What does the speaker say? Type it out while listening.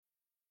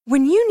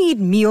When you need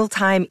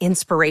mealtime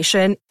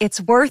inspiration,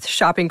 it's worth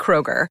shopping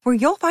Kroger, where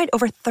you'll find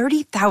over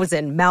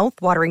 30,000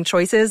 mouth-watering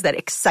choices that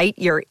excite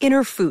your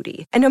inner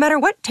foodie. And no matter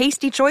what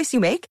tasty choice you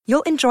make,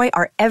 you'll enjoy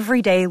our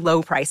everyday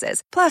low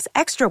prices, plus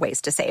extra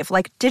ways to save,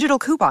 like digital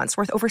coupons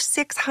worth over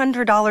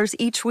 $600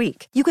 each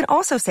week. You can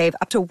also save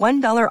up to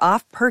 $1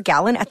 off per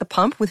gallon at the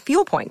pump with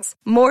fuel points.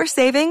 More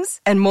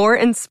savings and more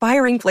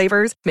inspiring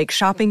flavors make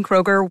shopping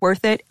Kroger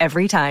worth it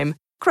every time.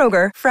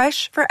 Kroger,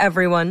 fresh for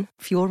everyone.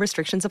 Fuel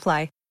restrictions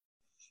apply.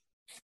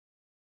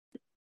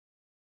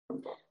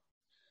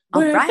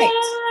 All right.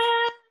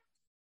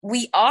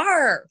 We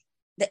are.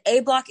 The A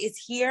block is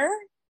here.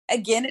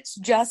 Again, it's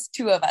just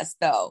two of us,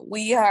 though.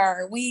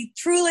 We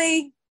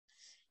truly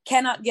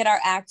cannot get our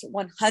act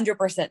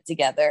 100%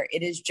 together.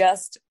 It is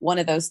just one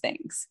of those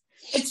things.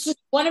 It's just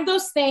one of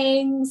those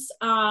things.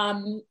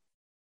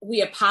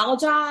 We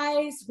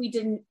apologize. We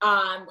didn't.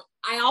 I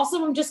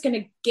also am just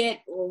going to get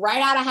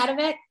right out ahead of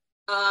it.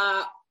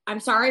 I'm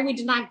sorry we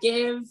did not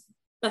give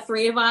the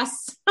three of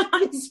us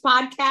on this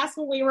podcast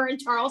when we were in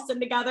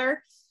Charleston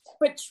together.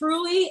 But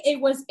truly, it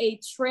was a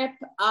trip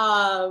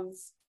of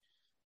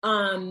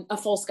a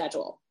full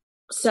schedule.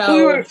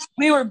 So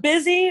we were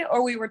busy,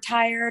 or we were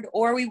tired,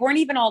 or we weren't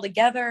even all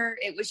together.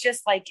 It was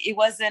just like, it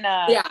wasn't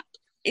a... Yeah.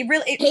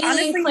 Haley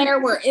honestly, and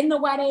Claire were in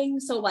the wedding,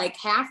 so like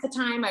half the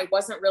time I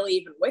wasn't really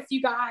even with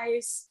you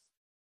guys.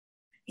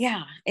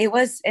 Yeah, it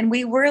was, and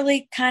we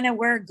really kind of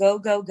were go,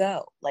 go,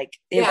 go. Like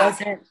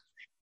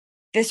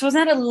this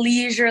wasn't a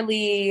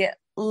leisurely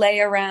lay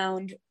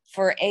around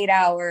for 8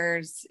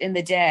 hours in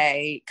the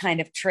day kind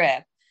of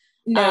trip.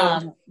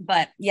 No.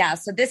 But yeah,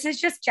 so this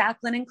is just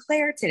Jacqueline and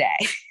Claire today.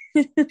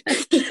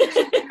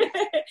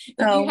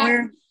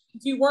 So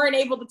you weren't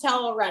able to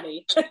tell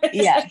already.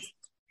 Yes,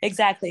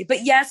 exactly.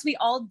 But yes, we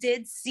all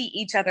did see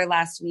each other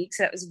last week.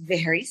 So that was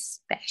very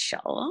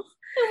special.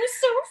 It was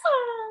so fun.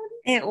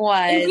 It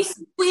was. And we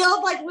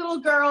squealed like little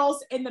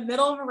girls in the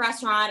middle of a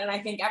restaurant. And I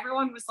think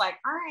everyone was like,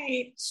 all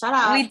right, shut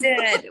up.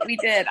 We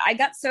did. I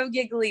got so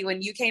giggly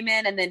when you came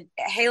in, and then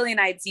Haley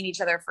and I had seen each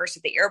other first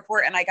at the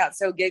airport, and I got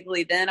so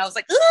giggly then. I was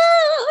like,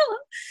 ah!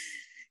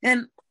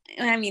 And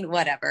I mean,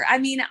 whatever. I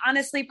mean,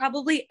 honestly,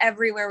 probably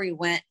everywhere we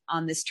went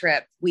on this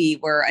trip, we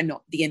were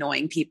the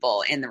annoying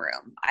people in the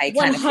room.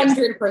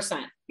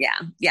 100%.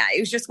 Yeah.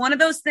 It was just one of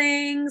those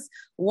things.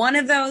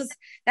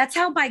 That's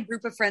how my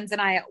group of friends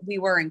and we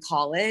were in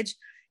college,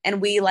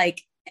 and we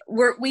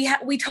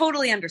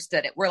totally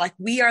understood it. We're like,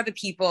 we are the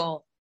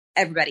people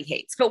everybody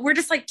hates, but we're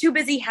just like too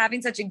busy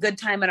having such a good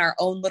time in our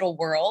own little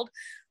world.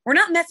 We're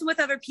not messing with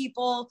other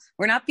people.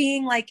 We're not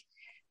being like,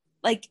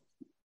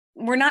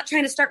 we're not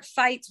trying to start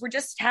fights. We're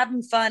just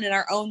having fun in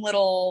our own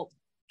little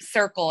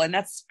circle. And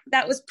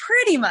that was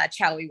pretty much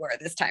how we were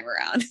this time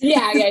around.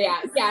 Yeah.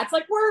 It's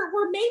like,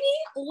 we're maybe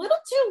a little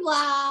too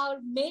loud.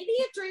 Maybe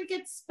a drink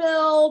gets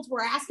spilled.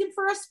 We're asking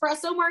for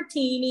espresso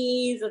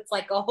martinis. It's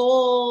like a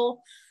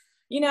whole,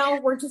 we're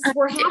having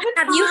fun.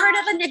 Have you heard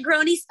of a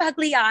Negroni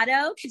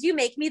Spagliato? Could you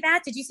make me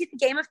that? Did you see the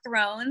Game of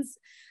Thrones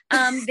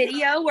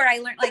video where I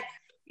learned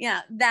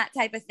that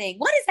type of thing?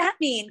 What does that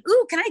mean?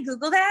 Ooh, can I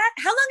Google that?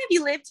 How long have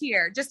you lived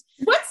here?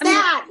 What's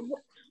that?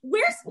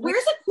 Where's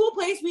a cool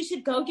place we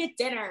should go get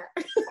dinner?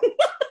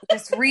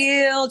 Just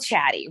real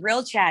chatty.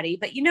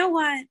 But you know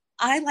what?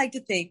 I like to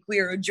think we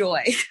are a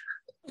joy.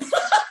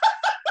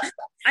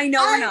 I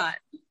know we're not.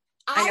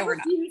 I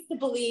refuse to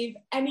believe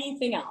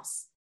anything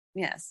else.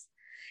 Yes.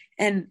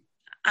 And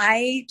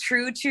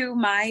true to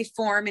my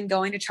form in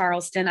going to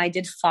Charleston, I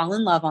did fall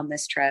in love on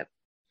this trip.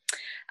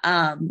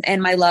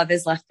 And my love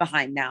is left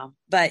behind now.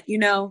 But,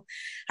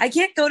 I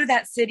can't go to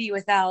that city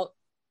without,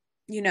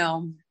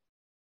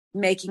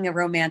 making a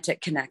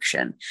romantic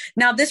connection.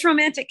 Now, this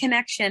romantic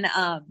connection,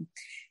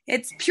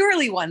 it's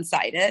purely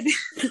one-sided.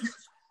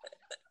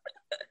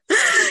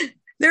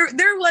 There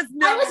was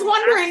no... I was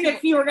wondering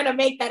if you were going to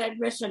make that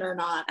admission or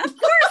not. Of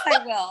course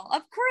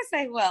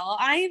I will.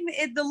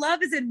 The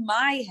love is in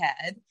my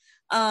head.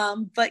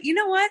 But you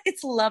know what?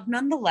 It's love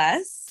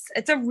nonetheless.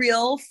 It's a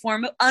real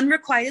form of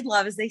unrequited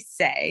love, as they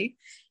say.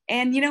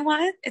 And you know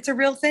what? It's a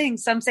real thing.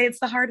 Some say it's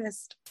the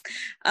hardest.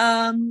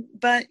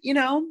 But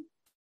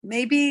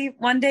maybe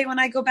one day when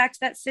I go back to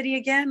that city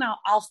again,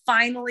 I'll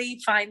finally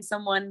find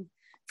someone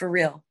for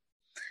real.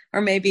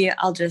 Or maybe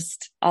I'll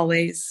just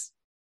always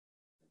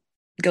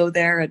go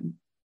there and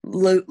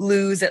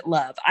lose at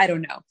love. I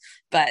don't know.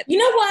 But you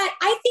know what?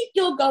 I think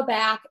you'll go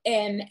back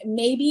and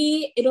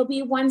maybe it'll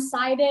be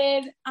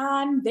one-sided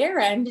on their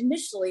end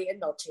initially,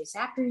 and they'll chase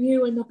after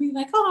you and they'll be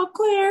like, oh,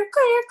 Claire.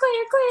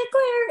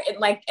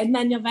 And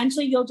then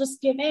eventually you'll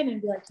just give in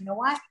and be like, you know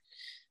what?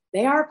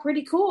 They are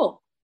pretty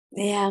cool.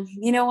 Yeah.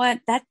 You know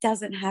what? That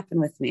doesn't happen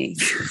with me.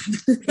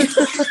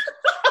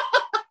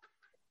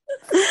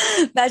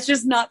 That's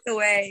just not the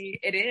way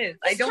it is.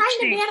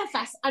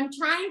 I'm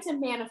trying to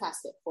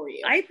manifest it for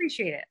you. I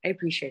appreciate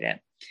it.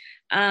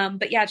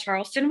 But yeah,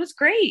 Charleston was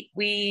great.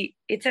 I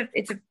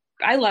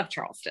love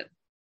Charleston.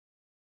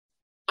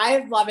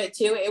 I love it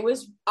too. It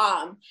was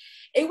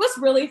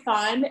really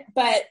fun,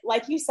 but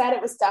like you said,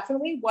 it was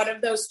definitely one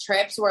of those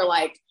trips where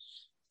like,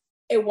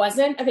 it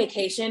wasn't a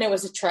vacation. It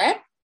was a trip.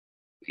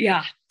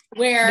 Yeah.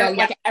 Where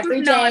like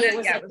every day it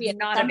was like we had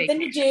something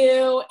to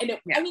do. And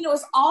I mean, it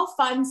was all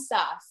fun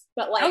stuff,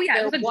 but like,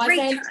 it was a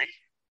great time.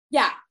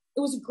 Yeah. It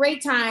was a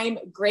great time,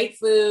 great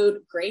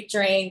food, great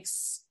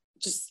drinks,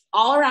 just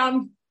all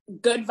around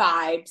good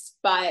vibes.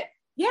 But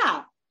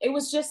yeah, it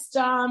was just,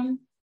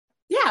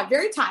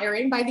 very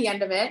tiring by the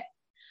end of it.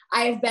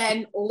 I have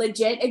been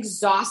legit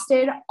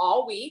exhausted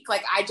all week.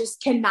 Like I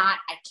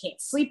can't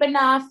sleep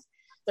enough.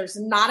 There's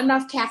not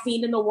enough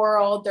caffeine in the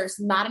world. There's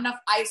not enough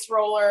ice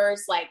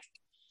rollers. Like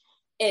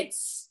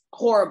it's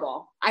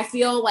horrible. I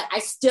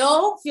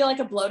still feel like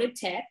a bloated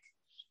tick,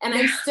 and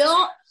I'm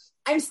still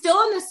in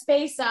the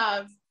space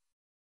of,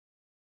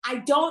 I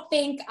don't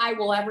think I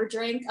will ever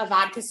drink a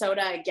vodka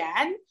soda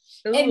again.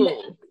 Ooh. And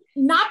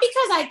not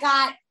because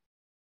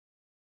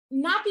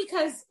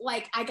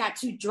like I got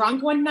too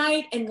drunk one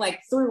night and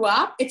like threw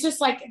up. It's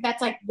just like,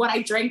 that's like what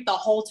I drank the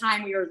whole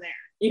time we were there.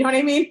 You know what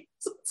I mean?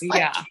 So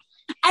like,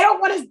 I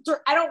don't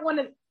want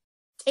to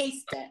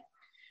taste it.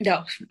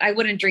 No, I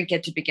wouldn't drink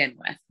it to begin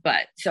with,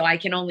 but so I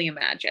can only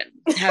imagine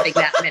having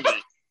that many.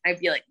 I'd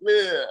be like,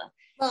 ugh.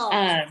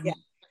 I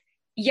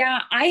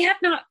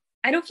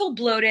don't feel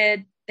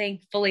bloated.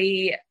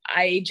 Thankfully,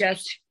 I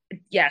just,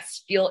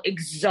 feel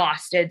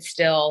exhausted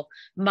still.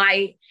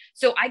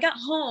 So I got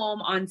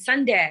home on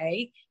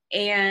Sunday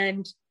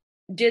and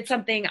did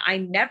something I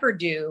never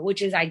do,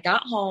 which is I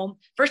got home.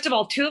 First of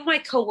all, 2 of my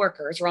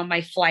coworkers were on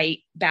my flight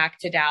back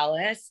to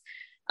Dallas.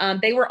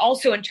 They were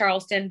also in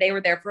Charleston. They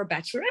were there for a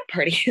bachelorette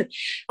party.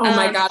 Oh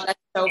my God, that's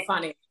so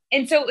funny.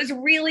 And so it was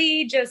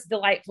really just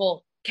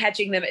delightful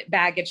catching them at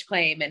baggage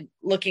claim and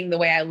looking the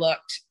way I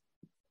looked.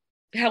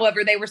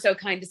 However, they were so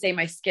kind to say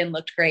my skin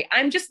looked great.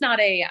 I'm just not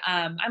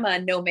I'm a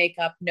no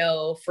makeup,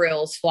 no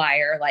frills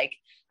flyer. Like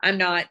I'm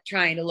not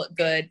trying to look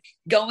good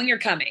going or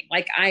coming.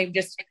 Like I'm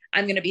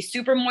going to be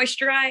super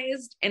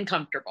moisturized and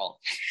comfortable.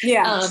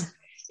 Yeah.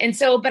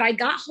 But I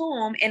got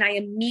home and I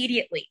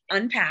immediately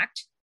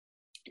unpacked,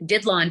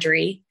 did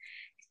laundry,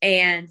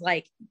 and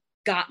like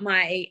got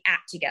my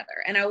act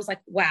together. And I was like,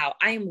 wow,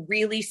 I am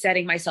really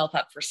setting myself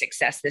up for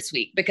success this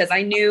week, because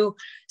I knew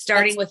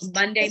starting with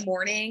Monday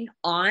morning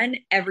on,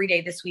 every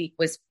day this week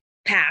was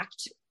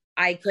packed.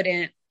 I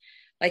couldn't,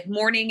 like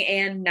morning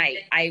and night,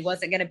 I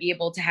wasn't going to be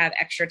able to have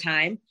extra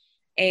time.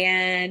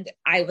 And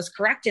I was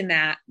correct in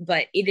that,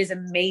 but it is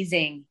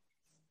amazing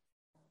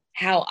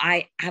how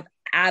I have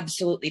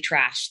absolutely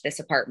trashed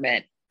this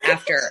apartment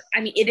after.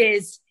 I mean, it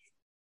is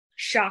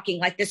shocking.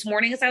 Like this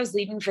morning, as I was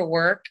leaving for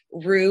work,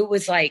 Rue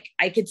was like,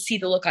 I could see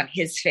the look on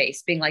his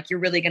face being like, you're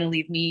really going to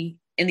leave me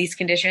in these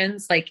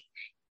conditions? Like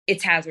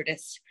it's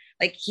hazardous.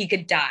 Like he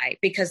could die,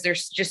 because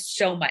there's just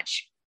so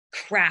much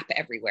crap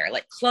everywhere,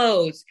 like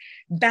clothes,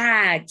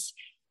 bags,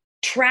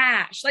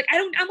 trash. Like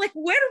I'm like,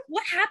 what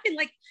happened?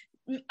 Like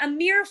a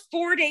mere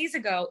 4 days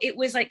ago, it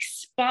was like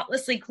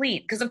spotlessly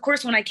clean. Cause of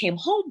course, when I came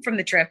home from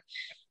the trip,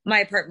 my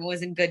apartment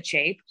was in good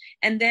shape.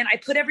 And then I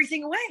put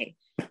everything away.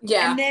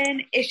 Yeah. And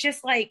then it's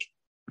just like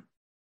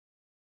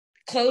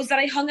clothes that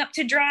I hung up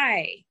to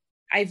dry,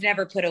 I've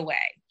never put away.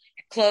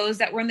 Clothes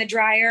that were in the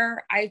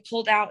dryer, I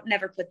pulled out,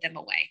 never put them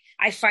away.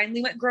 I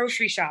finally went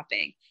grocery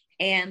shopping,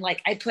 and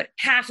like I put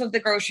half of the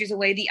groceries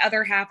away. The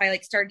other half I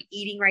like started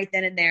eating right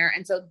then and there.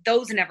 And so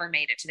those never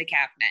made it to the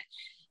cabinet.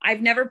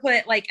 I've never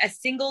put like a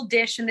single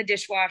dish in the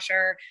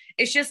dishwasher.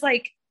 It's just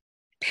like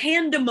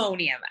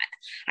pandemonium.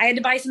 I had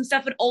to buy some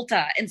stuff at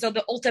Ulta. And so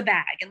the Ulta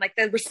bag and like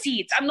the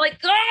receipts, I'm like,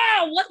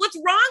 what's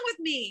wrong with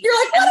me?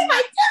 You're like, what am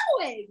I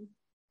doing?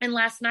 And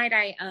last night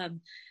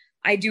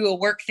I do a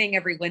work thing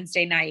every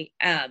Wednesday night.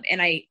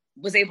 And I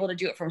was able to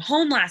do it from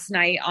home last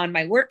night on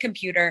my work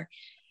computer.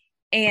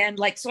 And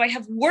like, so I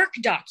have work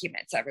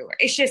documents everywhere.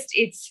 It's just,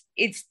 it's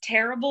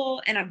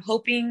terrible. And I'm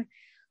hoping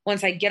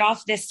once I get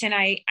off this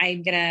tonight,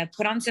 I'm going to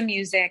put on some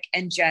music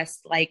and just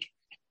like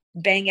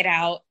bang it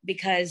out,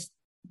 because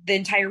the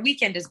entire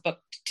weekend is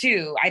booked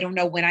too. I don't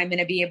know when I'm going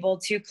to be able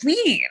to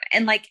clean.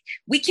 And like,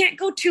 we can't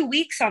go 2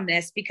 weeks on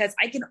this, because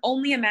I can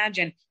only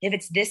imagine if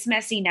it's this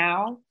messy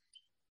now.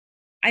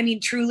 I mean,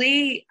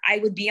 truly, I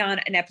would be on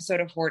an episode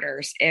of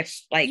Hoarders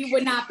if like you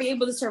would not be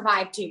able to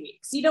survive 2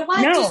 weeks. You know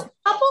what? No. Just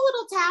a couple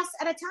little tasks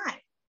at a time.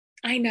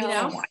 I know.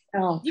 I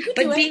know. You can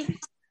do it.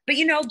 But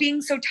you know,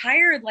 being so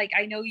tired, like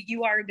I know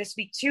you are this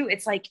week too.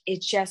 It's like,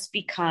 it just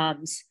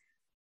becomes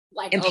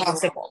like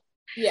impossible.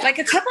 Yeah. Like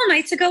a couple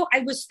nights ago,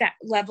 I was that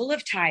level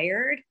of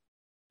tired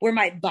where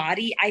my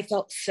body, I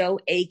felt so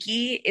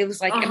achy. It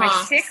was like, am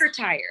I sick or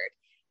tired?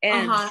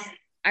 And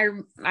I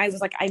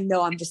was like, I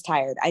know I'm just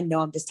tired.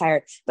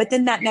 But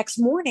then that next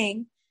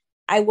morning,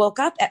 I woke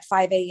up at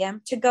 5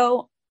 a.m. to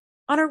go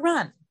on a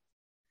run.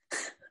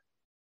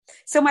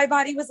 So my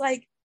body was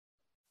like,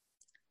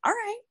 all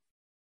right,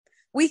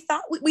 we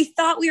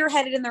thought we were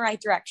headed in the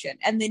right direction.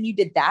 And then you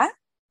did that.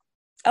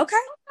 Okay.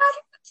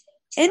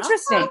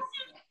 Interesting. Okay.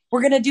 We're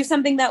going to do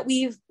something that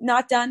we've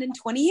not done in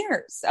 20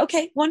 years.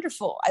 Okay.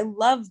 Wonderful. I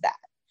love that.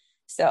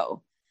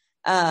 So,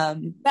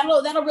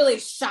 that'll really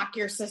shock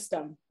your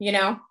system, you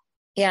know?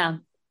 Yeah.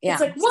 Yeah.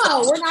 It's like,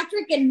 whoa, we're not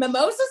drinking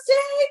mimosas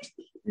today.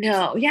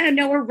 No, yeah,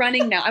 no, we're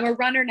running now. I'm a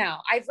runner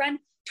now. I've run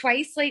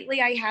twice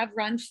lately. I have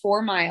run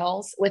 4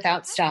 miles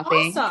without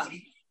stopping.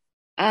 Awesome.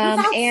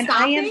 Without And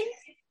stopping? I am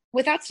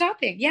without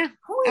stopping. Yeah.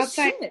 Holy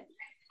outside. shit.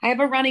 I have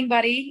a running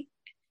buddy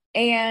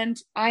and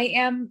I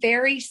am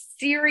very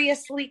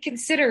seriously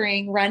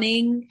considering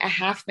running a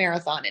half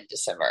marathon in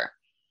December.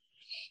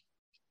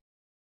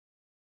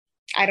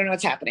 I don't know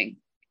what's happening.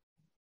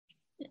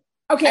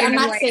 Okay, I don't I'm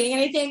know not saying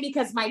anything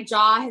because my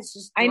jaw has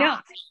just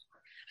dropped.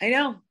 I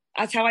know.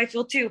 That's how I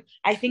feel too.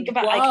 I think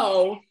about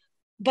Whoa.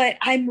 but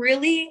I'm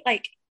really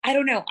like, I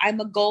don't know.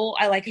 I'm a goal.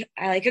 I like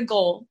a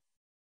goal.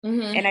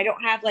 Mhm. And I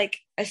don't have like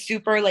a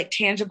super like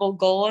tangible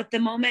goal at the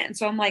moment. And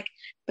so I'm like,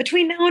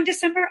 between now and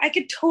December, I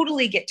could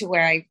totally get to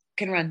where I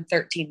can run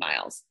 13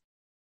 miles.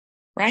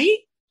 Right?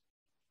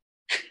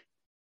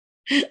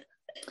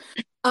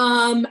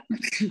 I'm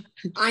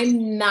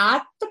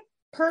not the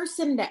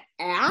person to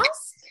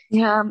ask.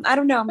 Yeah, I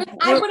don't know. But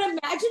I would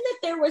imagine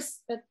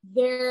that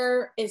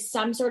there is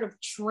some sort of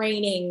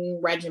training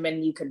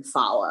regimen you can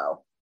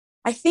follow.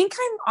 I think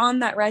I'm on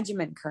that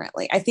regimen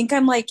currently. I think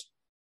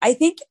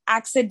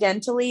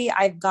accidentally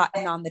I've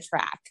gotten on the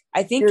track.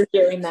 I think you're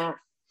doing that.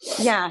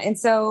 Yeah. And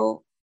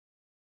so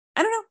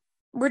I don't know.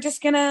 We're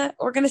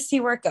going to see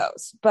where it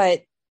goes.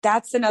 But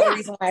that's another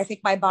reason why I think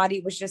my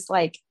body was just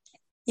like,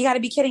 you got to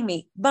be kidding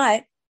me.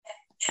 But,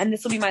 and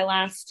this will be my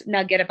last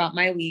nugget about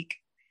my week.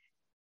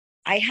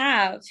 I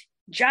have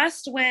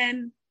just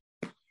when,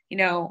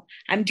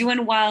 I'm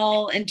doing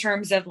well in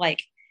terms of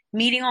like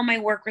meeting all my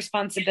work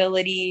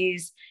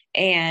responsibilities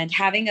and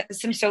having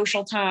some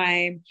social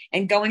time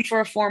and going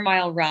for a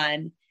 4-mile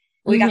run.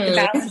 We got the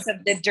balance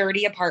of the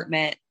dirty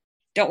apartment.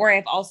 Don't worry.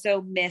 I've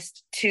also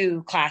missed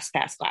 2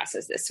 ClassPass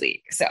classes this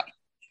week. So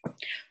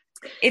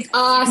it's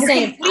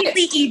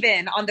completely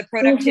even on the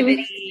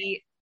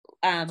productivity,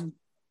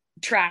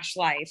 trash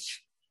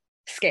life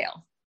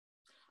scale.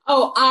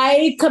 Oh,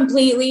 I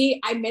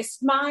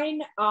missed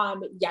mine,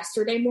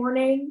 yesterday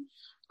morning.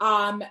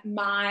 So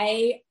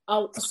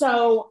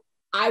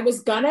I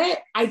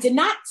did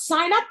not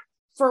sign up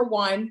for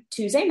one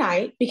Tuesday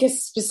night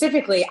because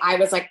specifically I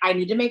was like, I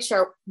need to make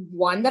sure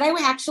that I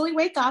would actually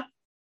wake up.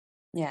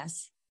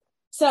 Yes.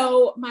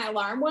 So my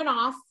alarm went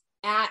off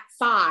at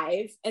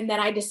 5 and then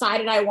I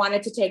decided I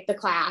wanted to take the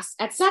class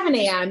at 7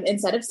 a.m.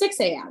 instead of 6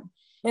 a.m.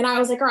 And I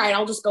was like, all right,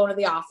 I'll just go into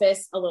the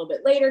office a little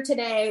bit later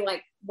today,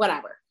 like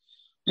whatever.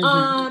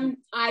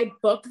 I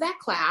booked that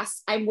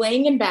class. I'm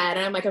laying in bed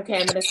and I'm like, okay,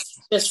 I'm going to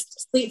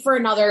just sleep for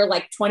another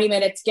like 20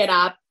 minutes, get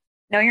up.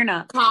 No, you're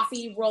not.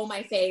 Coffee, roll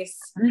my face.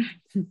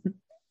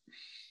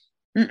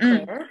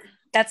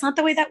 That's not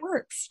the way that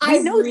works. I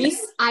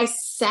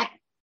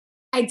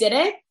did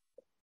it.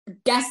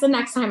 Guess the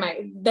next time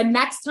I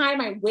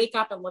wake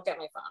up and look at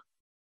my phone.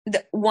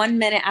 1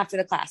 minute after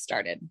the class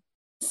started.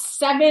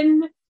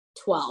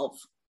 7:12.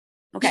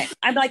 Okay.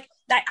 I'm like,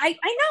 I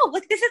know,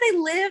 like this is a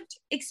lived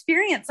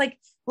experience, like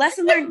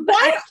lesson learned.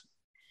 But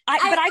I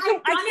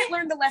can't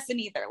learn the lesson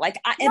either. Like,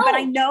 but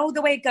I know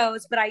the way it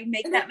goes, but I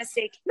make that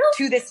mistake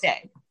to this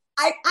day.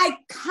 I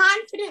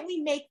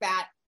confidently make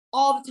that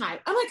all the time.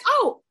 I'm like,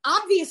 oh,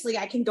 obviously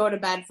I can go to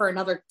bed for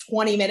another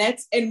 20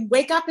 minutes and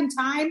wake up in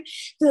time,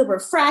 feel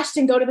refreshed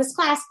and go to this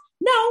class.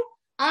 No,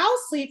 I'll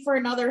sleep for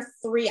another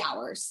 3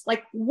 hours.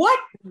 Like what?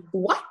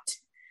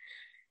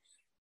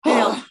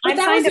 I'm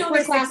signed up for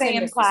a 6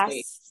 a.m.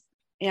 class.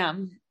 Yeah.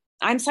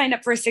 I'm signed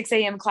up for a 6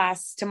 a.m.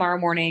 class tomorrow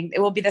morning. It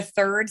will be the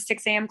 3rd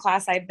 6 a.m.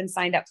 class I've been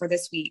signed up for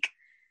this week.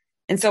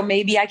 And so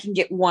maybe I can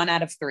get 1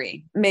 out of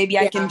 3. Maybe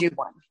I can do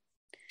 1.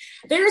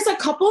 There's a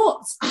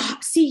couple,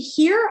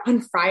 here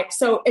on Friday.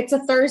 So it's a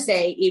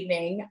Thursday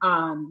evening.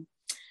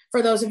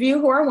 For those of you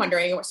who are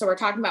wondering, so we're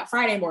talking about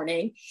Friday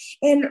morning,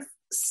 and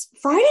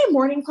Friday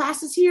morning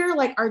classes here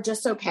are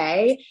just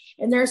okay.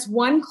 And there's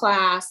one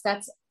class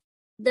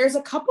there's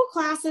a couple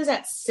classes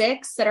at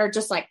 6 that are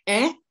just like,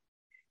 eh.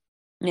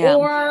 Yeah.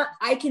 Or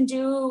I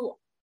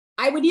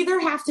would either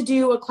have to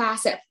do a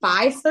class at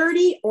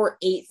 5:30 or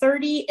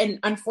 8:30. And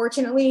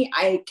unfortunately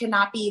I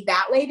cannot be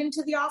that late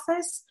into the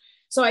office.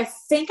 So I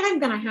think I'm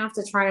going to have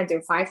to try to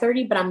do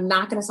 5:30, but I'm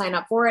not going to sign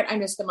up for it. I'm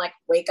just going to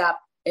wake up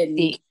and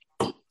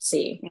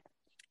see.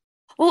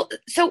 Well,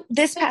 so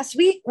this past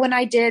week when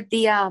I did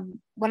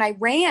when I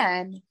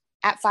ran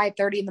at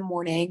 5:30 in the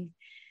morning,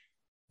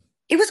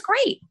 it was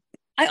great.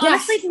 I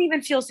honestly didn't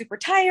even feel super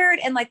tired.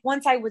 And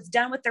once I was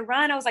done with the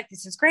run, I was like,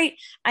 this is great.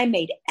 I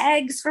made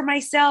eggs for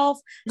myself.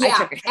 Yeah, I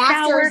took a shower.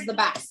 After is the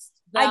best.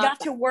 I got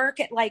to work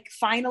at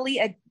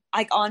finally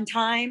on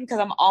time because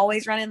I'm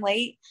always running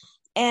late.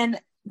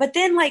 But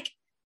then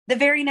the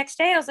very next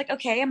day I was like,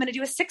 okay, I'm going to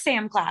do a 6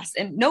 a.m. class,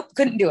 and nope,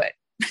 couldn't do it.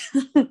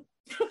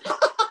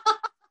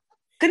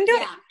 Couldn't do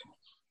it.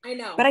 I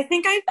know. But I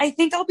think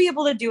I'll be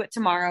able to do it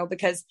tomorrow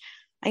because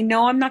I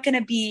know I'm not going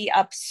to be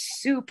up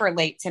super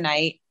late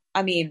tonight.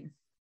 I mean,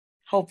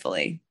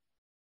 hopefully.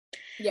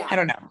 Yeah. I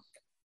don't know.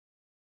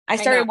 I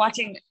started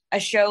watching a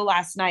show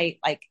last night.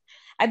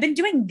 I've been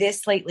doing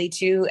this lately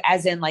too,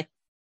 as in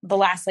the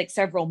last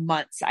several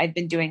months I've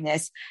been doing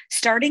this,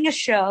 starting a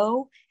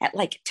show at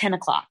 10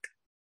 o'clock.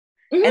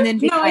 Mm-hmm. And then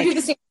I do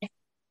the same.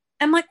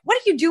 I'm like, what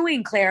are you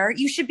doing, Claire?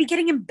 You should be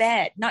getting in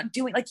bed, not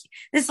doing like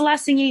this is the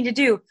last thing you need to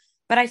do.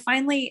 But I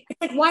finally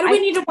like, why do we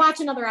need to watch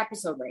another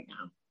episode right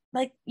now?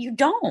 Like, you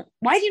don't.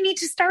 Why do you need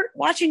to start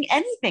watching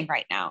anything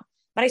right now?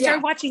 But I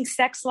started watching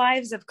Sex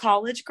Lives of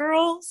College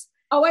Girls.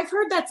 Oh, I've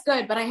heard that's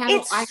good, but I haven't.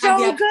 It's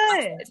so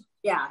good.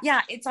 Yeah.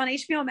 Yeah. It's on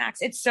HBO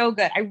Max. It's so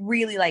good. I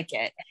really like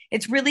it.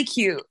 It's really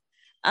cute.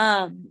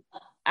 And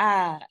so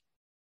I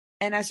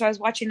was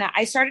watching that.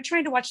 I started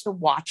trying to watch The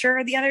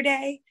Watcher the other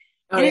day.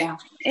 Oh, yeah.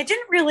 It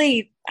didn't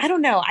really, I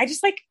don't know. I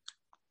just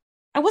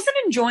I wasn't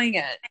enjoying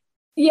it.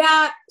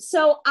 Yeah.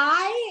 So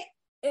I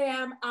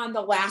am on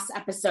the last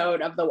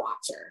episode of The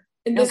Watcher.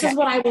 And this is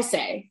what I will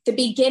say. The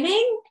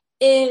beginning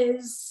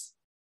is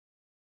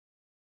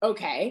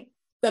okay.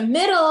 The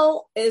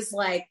middle is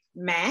like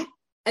meh.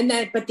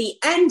 But the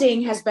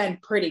ending has been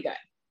pretty good.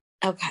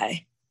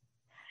 Okay.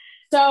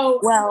 So,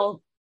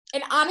 well,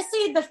 and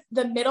honestly,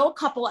 the middle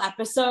couple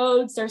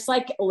episodes, there's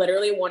like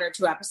literally 1 or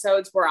 2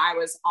 episodes where I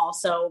was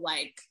also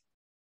like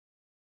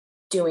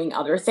doing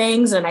other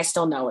things and I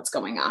still know what's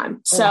going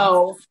on.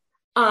 So,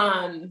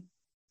 I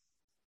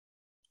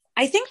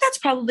think that's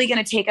probably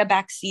going to take a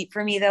back seat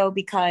for me though,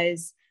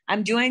 because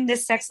I'm doing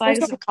this Sex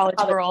Lives of College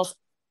Girls.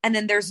 And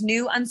then there's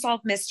new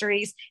Unsolved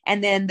Mysteries.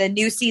 And then the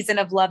new season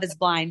of Love is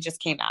Blind just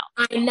came out.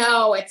 I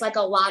know. It's like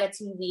a lot of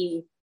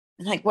TV.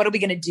 Like, what are we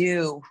going to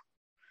do?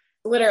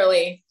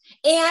 Literally.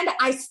 And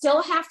I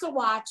still have to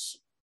watch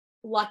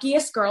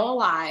Luckiest Girl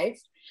Alive.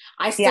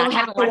 I still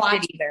have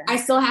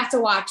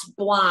to watch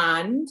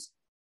Blonde.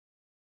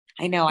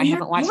 I know. I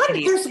haven't watched it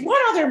either. There's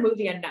one other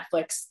movie on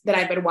Netflix that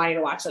I've been wanting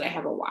to watch that I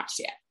haven't watched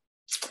yet.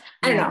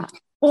 I don't know.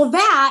 Well,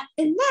 that,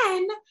 and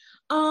then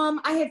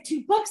I have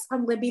 2 books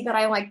on Libby that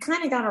I like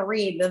kind of gotta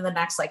read in the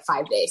next like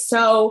 5 days.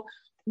 So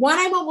one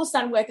I'm almost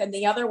done with, and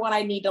the other one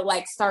I need to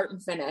like start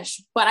and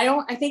finish. But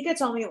I think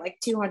it's only like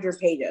 200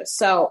 pages.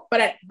 So,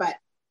 but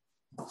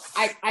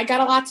I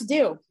got a lot to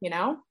do, you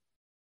know?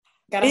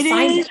 Gotta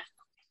find it.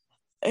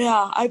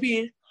 Yeah, I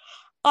mean,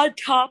 on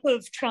top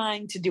of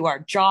trying to do our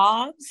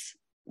jobs,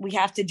 we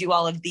have to do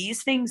all of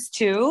these things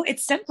too.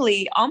 It's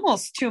simply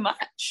almost too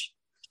much.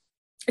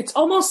 It's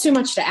almost too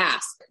much to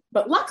ask.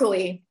 But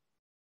luckily,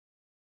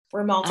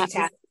 we're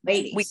multitasking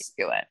ladies.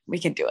 We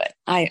can do it.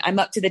 I'm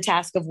up to the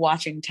task of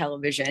watching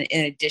television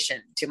in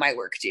addition to my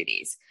work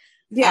duties.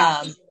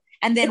 Yeah.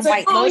 And then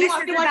White Lotus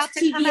is about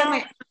to come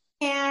out.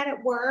 And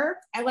at work,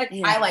 I like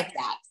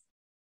that.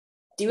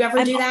 Do you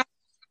ever do that?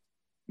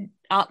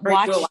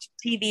 Watch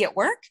TV at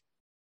work?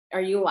 Are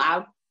you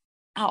allowed?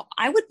 Oh,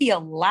 I would be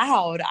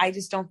allowed. I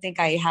just don't think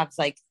I have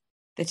like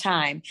the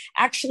time.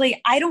 Actually,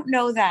 I don't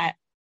know that.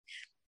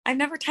 I've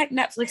never typed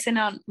Netflix in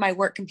on my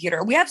work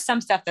computer. We have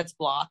some stuff that's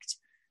blocked.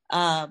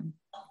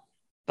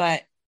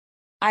 But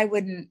I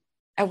wouldn't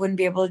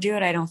be able to do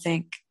it. I don't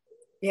think.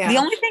 Yeah. The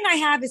only thing I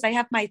have is I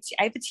have a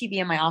TV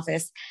in my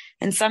office,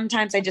 and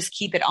sometimes I just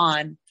keep it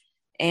on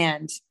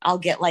and I'll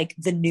get like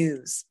the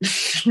news.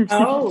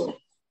 Oh,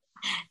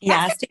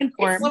 yeah. Stay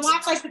informed.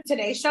 Watch like the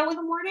Today Show in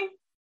the morning.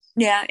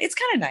 Yeah. It's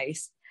kind of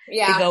nice.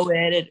 Yeah. To go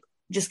in and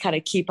just kind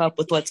of keep up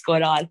with what's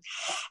going on.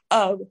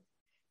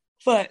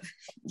 But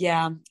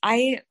yeah,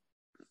 I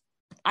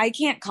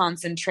can't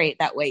concentrate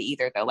that way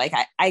either though. Like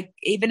I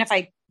even if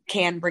I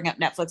can bring up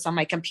Netflix on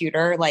my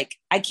computer, like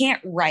I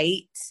can't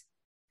write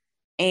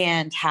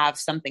and have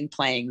something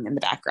playing in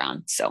the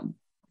background. So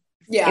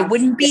yeah, it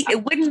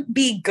wouldn't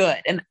be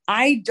good. And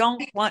I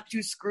don't want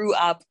to screw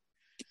up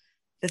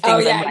the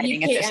things I'm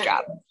writing at this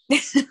job.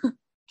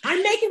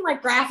 I'm making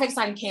like graphics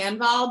on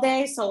Canva all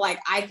day. So like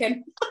I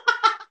can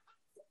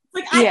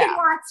can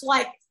watch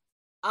like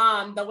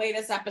the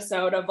latest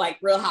episode of like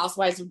Real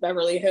Housewives of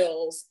Beverly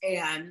Hills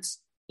and,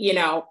 you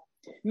know,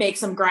 make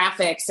some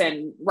graphics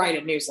and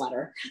write a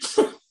newsletter.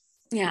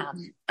 Yeah.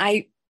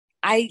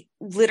 I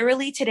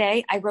literally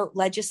today I wrote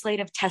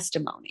legislative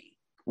testimony,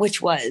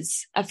 which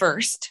was a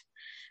first,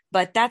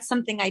 but that's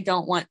something I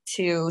don't want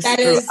to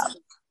screw up.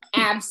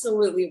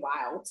 Absolutely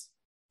wild.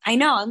 I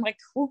know. I'm like,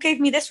 who gave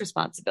me this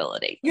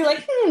responsibility? You're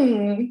like,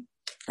 am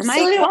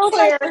I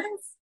qualified for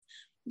this?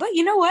 But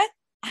you know what?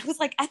 I was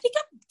like, I think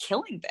I'm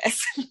killing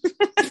this.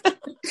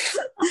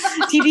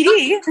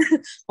 TBD.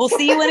 We'll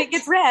see when it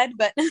gets read,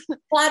 but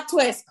plot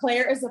twist.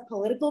 Claire is a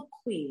political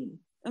queen.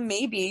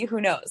 Maybe,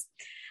 who knows?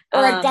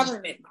 Or a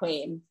government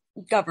queen.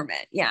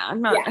 Government. Yeah.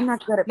 I'm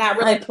not good at not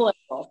really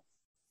political.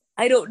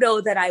 I don't know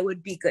that I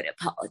would be good at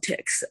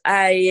politics.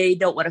 I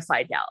don't want to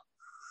find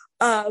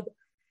out.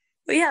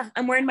 But yeah,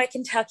 I'm wearing my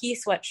Kentucky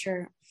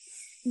sweatshirt.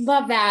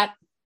 Love that.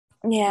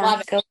 Yeah.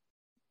 Love it.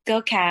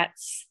 Go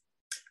Cats.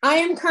 I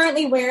am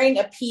currently wearing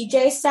a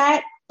PJ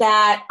set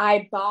that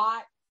I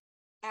bought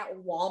at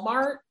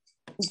Walmart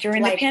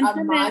during the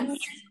pandemic. A month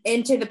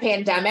into the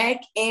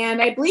pandemic,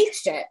 and I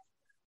bleached it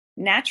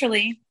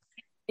naturally.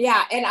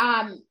 Yeah,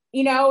 and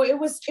you know, it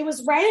was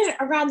right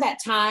around that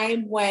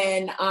time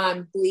when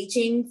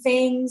bleaching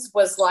things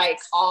was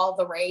like all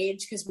the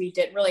rage because we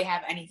didn't really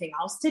have anything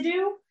else to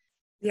do.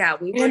 Yeah,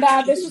 and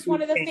this was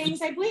one of the things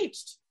I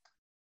bleached.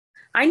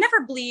 I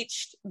never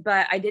bleached,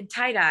 but I did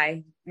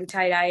tie-dye. We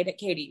tie-dyed at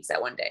Katie's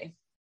that one day.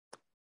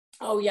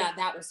 Oh yeah,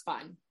 that was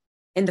fun.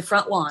 in the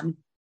front lawn.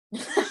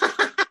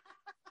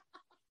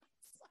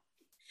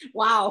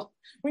 Wow,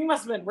 we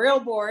must have been real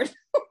bored.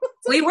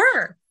 We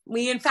were.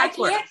 We in fact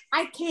were.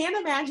 I can't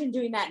imagine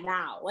doing that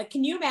now. Like,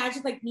 can you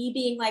imagine like me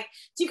being like,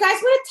 "Do you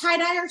guys want to tie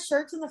dye our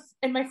shirts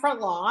in my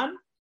front lawn?"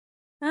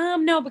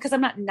 No, because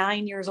I'm not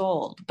 9 years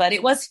old, but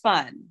it was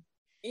fun.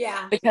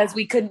 Yeah, because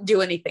we couldn't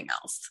do anything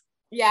else.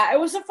 Yeah, it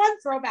was a fun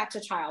throwback to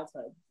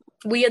childhood.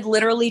 We had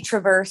literally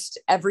traversed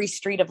every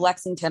street of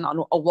Lexington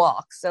on a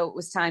walk, so it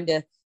was time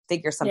to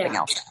figure something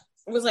else out.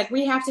 It was like,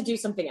 we have to do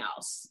something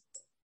else.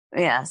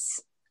 Yes.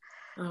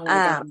 Oh my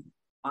God.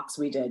 Walks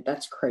we did.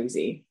 That's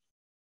crazy.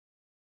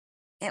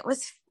 It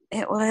was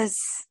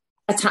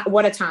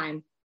what a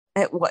time.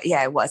 It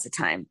was a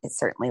time. It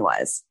certainly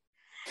was.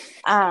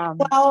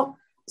 Well,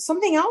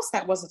 something else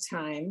that was a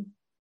time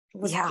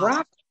was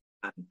BravoCon.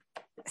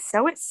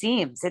 So it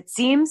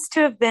seems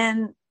to have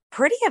been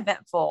pretty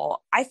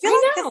eventful. I feel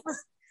like this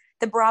was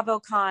the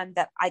BravoCon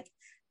that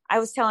I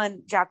was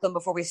telling Jacqueline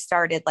before we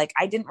started, like,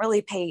 I didn't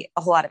really pay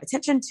a whole lot of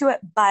attention to it,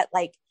 but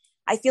like,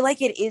 I feel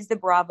like it is the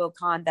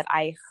BravoCon that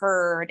I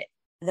heard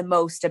the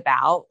most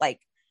about. Like,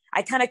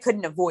 I kind of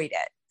couldn't avoid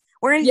it.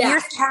 Where in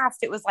years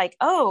past, it was like,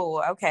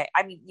 oh, okay.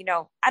 I mean,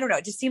 I don't know.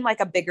 It just seemed like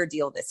a bigger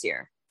deal this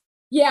year.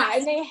 Yeah.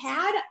 And they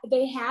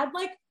had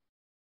like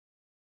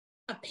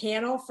a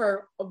panel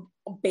for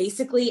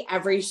basically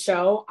every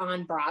show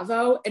on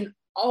Bravo, and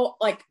all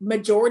like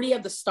majority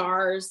of the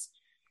stars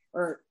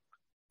or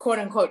quote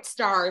unquote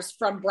stars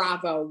from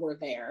Bravo were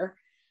there.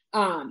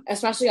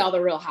 Especially all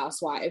the Real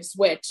Housewives,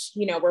 which,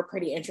 were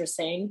pretty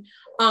interesting.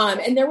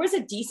 And there was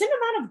a decent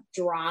amount of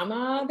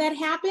drama that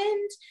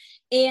happened.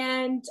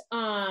 And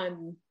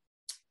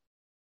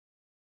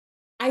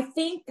I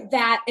think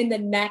that in the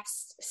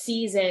next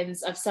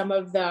seasons of some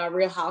of the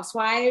Real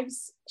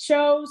Housewives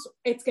shows,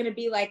 it's going to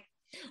be like,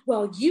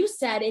 well, you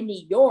said in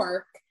New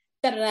York,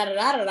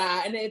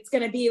 da-da-da-da-da-da, and it's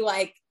going to be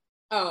like,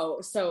 oh,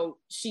 so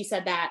she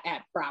said that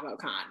at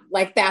BravoCon.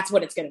 Like, that's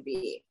what it's going to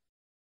be.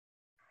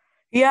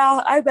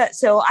 Yeah, I bet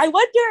so. I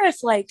wonder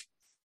if like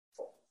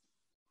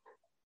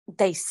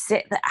they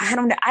sit. I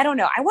don't know.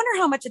 I wonder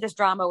how much of this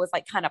drama was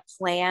like kind of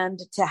planned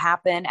to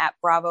happen at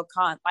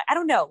BravoCon. Like, I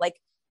don't know, like,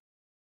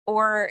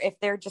 or if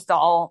they're just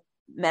all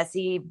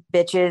messy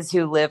bitches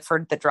who live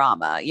for the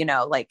drama.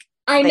 Like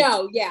I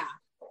know, yeah.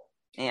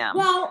 Yeah.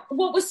 Well,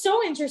 what was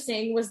so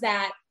interesting was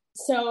that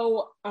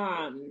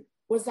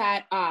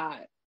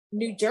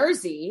New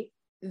Jersey,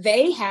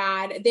 they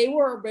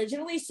were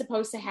originally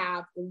supposed to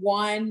have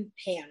one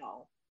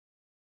panel.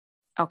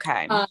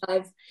 Okay.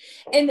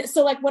 And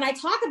so like when I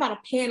talk about a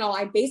panel,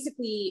 I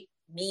basically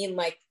mean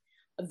like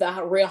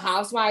the Real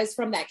Housewives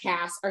from that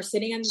cast are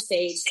sitting on the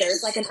stage.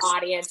 There's like an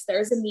audience,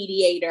 there's a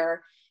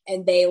mediator,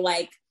 and they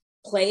like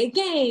play a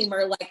game,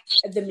 or like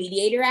the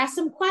mediator asks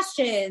some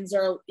questions,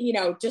 or,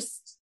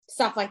 just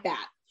stuff like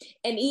that.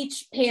 And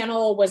each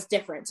panel was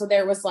different. So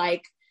there was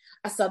like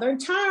a Southern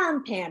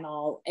Charm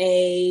panel,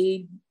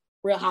 a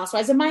Real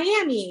Housewives of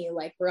Miami,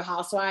 like Real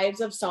Housewives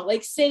of Salt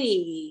Lake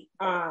City,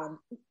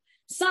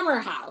 Summer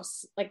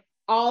House, like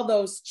all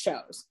those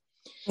shows.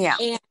 Yeah.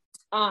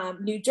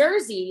 And New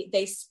Jersey,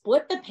 they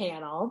split the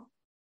panel,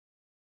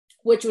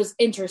 which was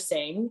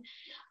interesting,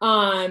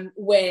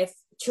 with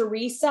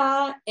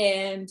Teresa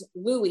and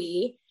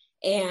Louis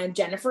and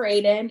Jennifer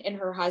Aydin and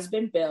her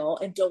husband Bill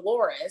and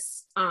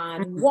Dolores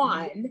on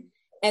one,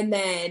 and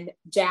then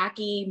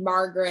Jackie,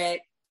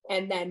 Margaret,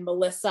 and then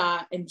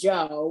Melissa and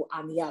Joe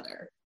on the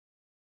other.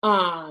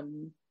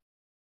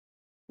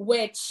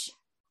 Which,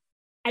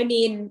 I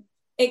mean,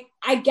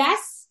 I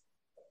guess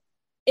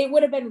it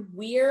would have been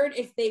weird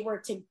if they were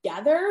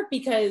together,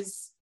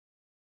 because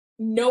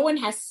no one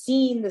has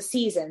seen the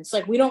seasons.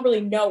 Like, we don't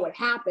really know what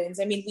happens.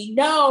 I mean, we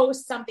know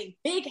something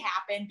big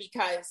happened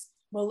because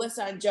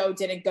Melissa and Joe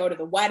didn't go to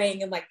the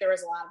wedding, and like there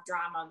was a lot of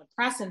drama in the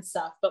press and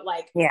stuff, but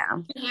like, we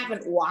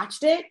haven't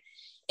watched it.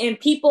 And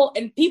people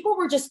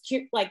were just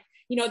like,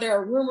 there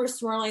are rumors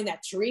swirling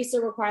that Teresa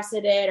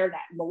requested it or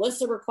that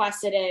Melissa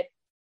requested it.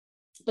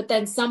 But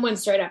then someone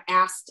straight up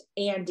asked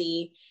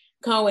Andy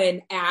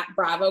Cohen at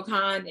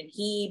BravoCon, and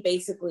he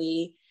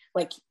basically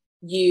like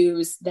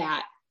used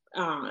that.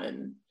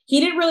 He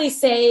didn't really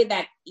say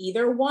that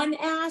either one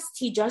asked.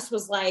 He just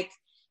was like,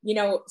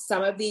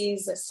 some of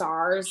these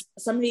stars,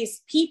 some of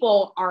these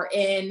people are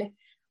in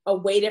a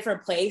way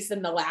different place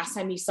than the last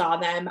time you saw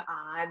them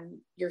on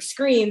your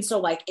screen. So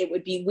like, it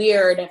would be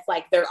weird if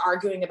like they're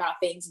arguing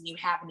about things and you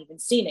haven't even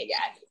seen it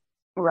yet.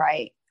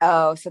 Right.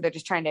 Oh, so they're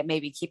just trying to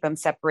maybe keep them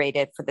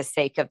separated for the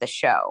sake of the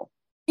show.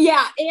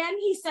 Yeah. And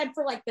he said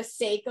for like the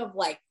sake of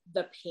like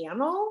the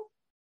panel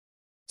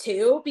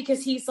too,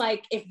 because he's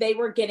like, if they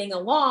were getting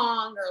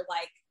along or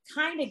like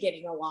kind of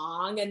getting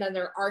along and then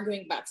they're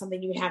arguing about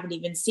something you haven't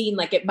even seen,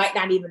 like it might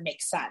not even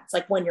make sense,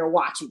 like when you're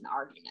watching the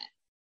argument.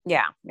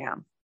 Yeah.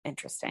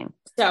 Interesting.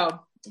 So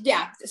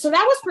that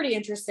was pretty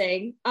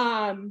interesting.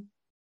 And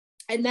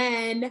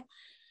then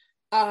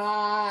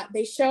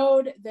they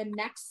showed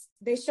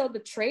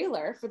the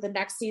trailer for the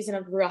next season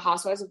of Real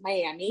Housewives of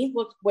Miami,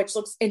 which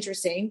looks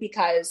interesting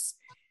because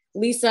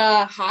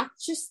Lisa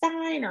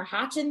Hotchenstein or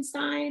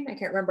Hotchenstein. I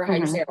can't remember how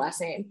you say her last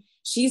name.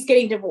 She's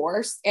getting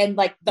divorced. And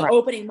like the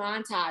opening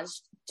montage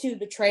to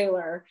the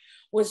trailer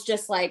was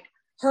just like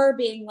her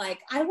being like,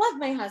 I love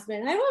my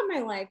husband. I love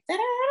my life.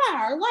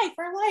 Our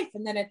life.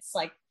 And then it's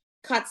like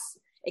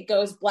it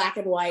goes black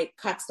and white,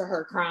 cuts to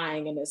her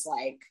crying and is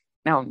like,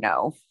 oh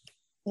no,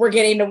 we're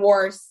getting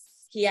divorced.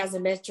 He has a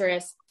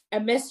mistress.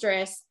 And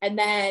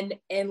then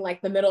in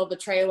like the middle of the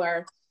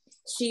trailer,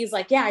 she's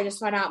like, yeah, I just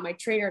found out my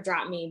trainer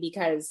dropped me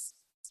because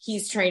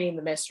he's training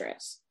the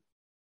mistress.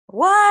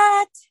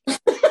 What?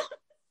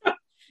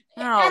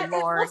 Oh,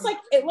 Lord.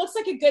 It looks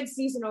like a good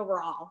season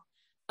overall.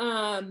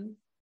 I've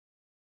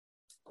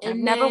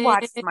never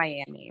watched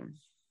Miami.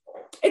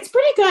 It's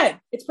pretty good.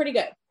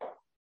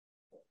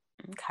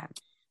 Okay.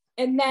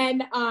 And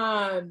then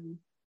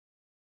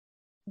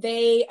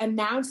they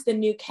announced the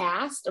new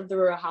cast of the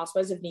Real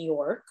Housewives of New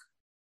York.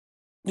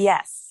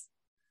 Yes.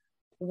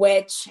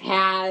 Which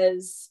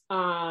has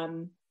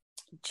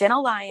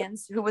Jenna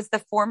Lyons, who was the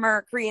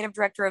former creative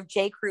director of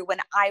J. Crew when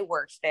I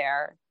worked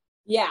there.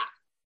 Yeah.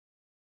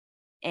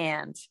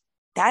 And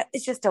that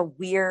is just a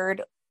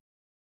weird,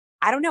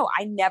 I don't know.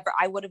 I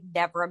would have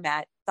never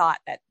thought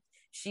that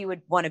she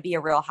would want to be a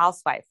Real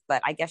Housewife,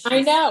 but I guess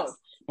I know.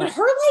 But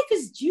her life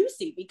is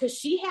juicy because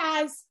she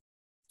has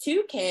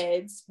 2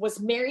 kids, was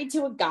married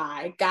to a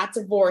guy, got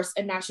divorced,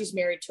 and now she's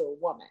married to a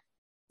woman.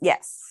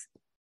 Yes.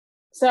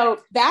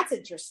 So that's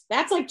interesting.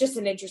 That's like just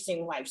an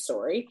interesting life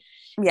story.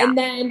 Yeah. And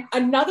then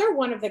another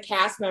one of the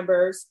cast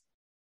members,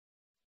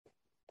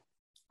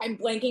 I'm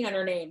blanking on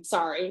her name,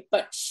 sorry,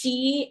 but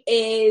she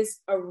is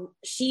a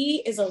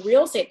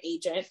real estate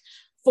agent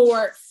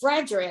for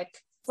Frederick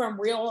from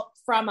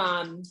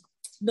 $1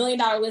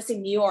 Million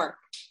Listing New York.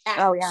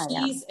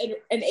 She's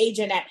an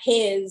agent at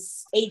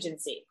his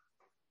agency.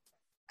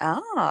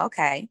 Oh,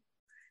 okay.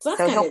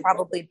 So he'll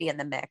probably be in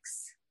the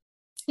mix.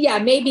 Yeah,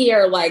 maybe,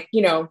 or like,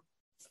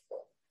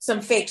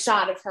 some fake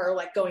shot of her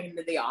like going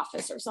into the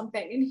office or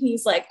something. And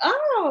he's like,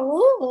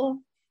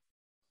 oh,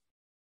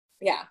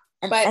 yeah.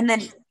 And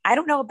then I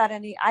don't know about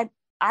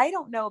I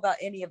don't know about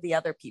any of the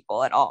other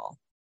people at all.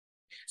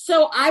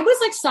 So I was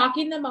like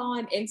stalking them all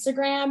on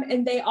Instagram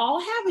and they all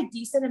have a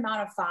decent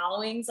amount of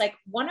followings. Like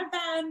one of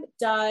them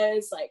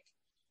does like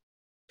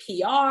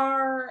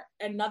PR.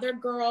 Another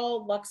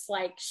girl looks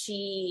like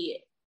she,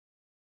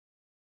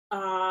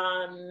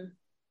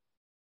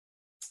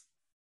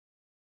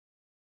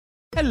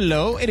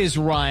 Hello, it is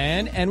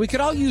Ryan, and we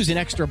could all use an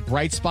extra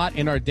bright spot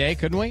in our day,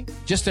 couldn't we?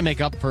 Just to make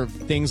up for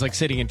things like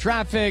sitting in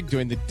traffic,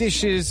 doing the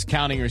dishes,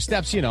 counting your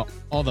steps,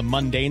 all the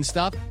mundane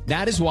stuff.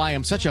 That is why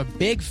I'm such a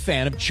big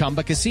fan of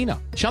Chumba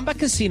Casino. Chumba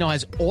Casino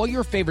has all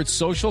your favorite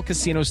social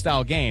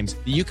casino-style games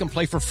that you can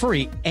play for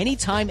free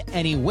anytime,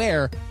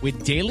 anywhere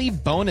with daily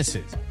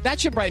bonuses. That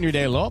should brighten your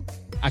day a little.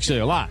 Actually,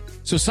 a lot.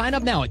 So sign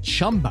up now at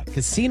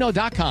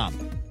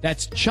ChumbaCasino.com.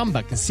 That's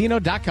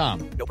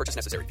ChumbaCasino.com. No purchase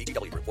necessary.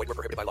 VGW Group. Void where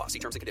prohibited by law. See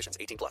terms and conditions.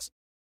 18+.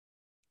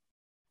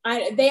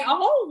 They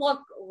all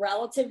look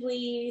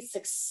relatively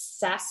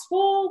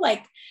successful.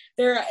 Like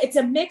it's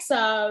a mix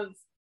of,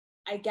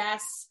 I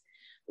guess,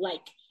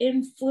 like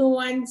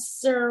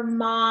influencer,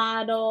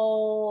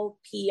 model,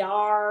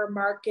 PR,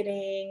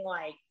 marketing,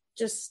 like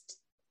just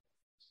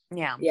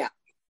yeah.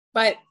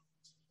 But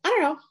I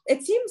don't know.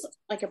 It seems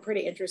like a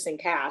pretty interesting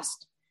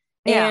cast.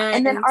 Yeah.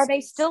 And then are they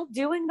still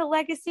doing the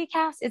legacy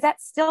cast? Is that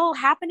still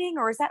happening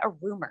or is that a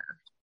rumor?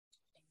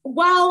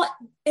 Well,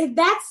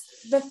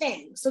 that's the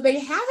thing. So they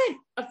haven't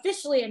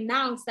officially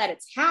announced that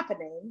it's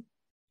happening.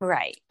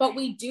 Right. But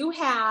we do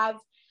have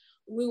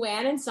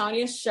Luann and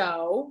Sonia's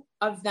show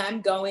of them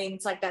going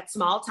to like that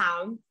small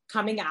town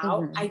coming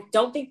out. Mm-hmm. I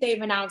don't think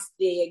they've announced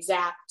the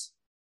exact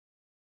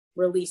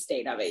release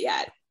date of it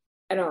yet.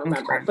 I don't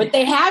remember. Okay. But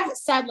they have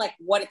said like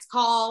what it's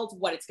called,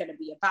 what it's going to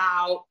be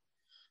about.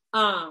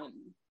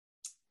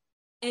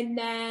 And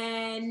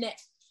then,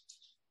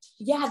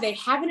 they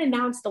haven't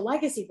announced the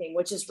legacy thing,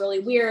 which is really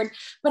weird.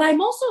 But I'm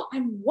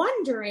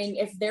wondering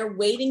if they're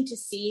waiting to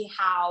see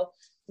how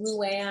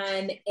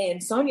Luann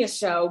and Sonia's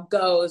show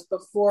goes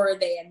before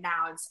they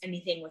announce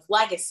anything with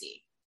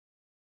legacy.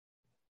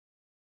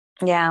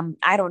 Yeah,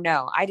 I don't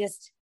know.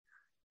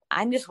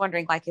 I'm just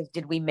wondering, like,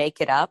 did we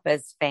make it up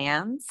as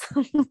fans?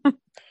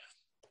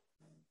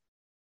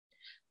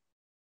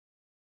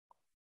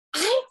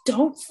 I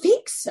don't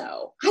think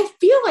so. I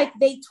feel like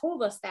they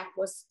told us that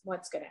was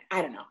what's gonna.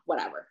 I don't know.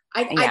 Whatever.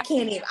 I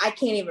can't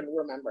even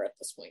remember at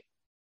this point.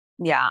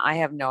 Yeah, I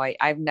have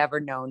I've never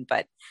known,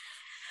 but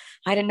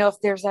I don't know if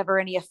there's ever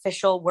any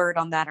official word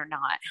on that or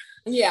not.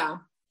 Yeah,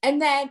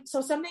 and then so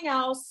something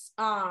else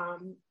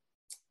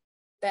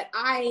that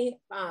I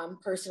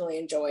personally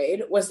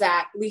enjoyed was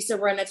that Lisa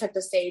Rinna took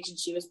the stage and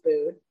she was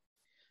booed.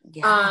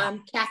 Yeah.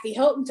 Kathy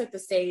Hilton took the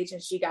stage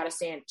and she got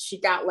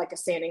like a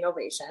standing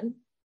ovation.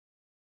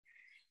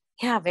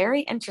 Yeah,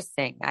 very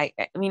interesting. I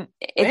mean,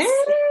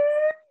 it's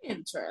very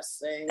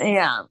interesting.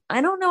 Yeah,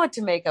 I don't know what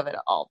to make of it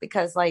all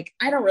because, like,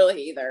 I don't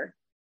really either.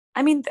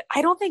 I mean,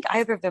 I don't think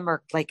either of them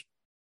are like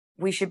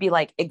we should be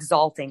like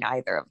exalting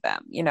either of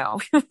them,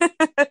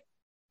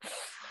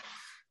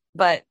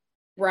 But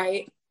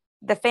Right.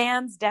 The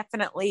fans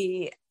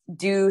definitely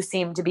do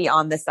seem to be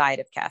on the side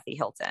of Kathy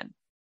Hilton.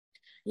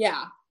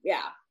 Yeah.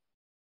 Yeah.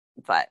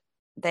 But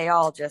they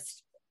all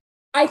just,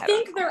 I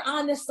think they're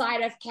on the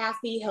side of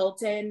Kathy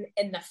Hilton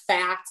in the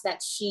fact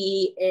that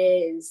she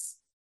is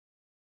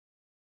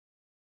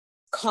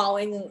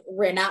calling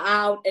Rinna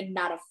out and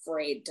not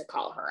afraid to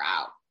call her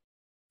out.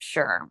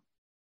 Sure.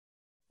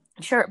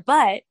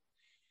 But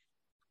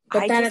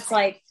then it's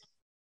like,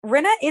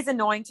 Rinna is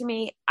annoying to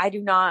me. I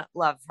do not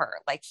love her.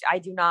 Like,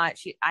 I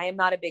am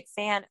not a big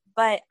fan,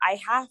 but I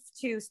have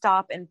to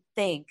stop and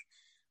think,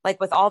 like,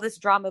 with all this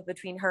drama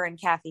between her and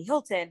Kathy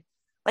Hilton,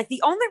 like,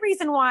 the only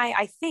reason why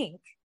I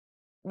think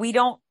we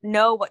don't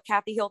know what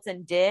Kathy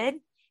Hilton did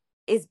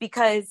is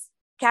because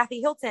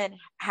Kathy Hilton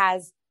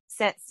has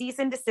sent cease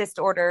and desist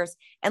orders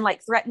and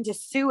like threatened to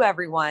sue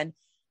everyone.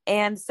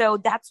 And so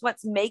that's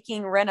what's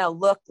making Rinna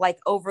look like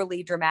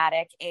overly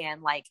dramatic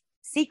and like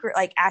secret,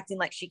 like acting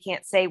like she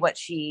can't say what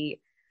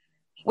she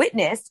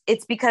witnessed.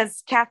 It's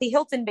because Kathy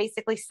Hilton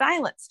basically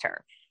silenced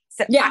her.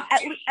 So yeah,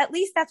 at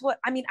least that's what,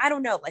 I mean, I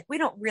don't know. Like, we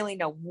don't really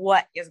know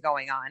what is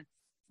going on,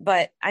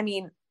 but I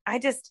mean, I'm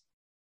just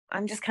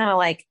kind of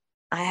like,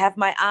 I have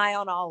my eye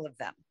on all of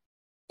them.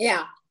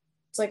 Yeah.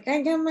 It's like,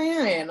 I got my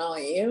eye on all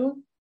of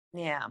you.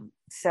 Yeah.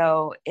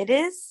 So it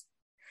is,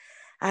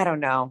 I don't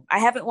know. I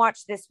haven't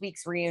watched this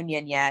week's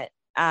reunion yet.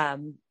 I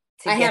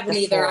haven't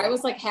either. I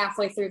was like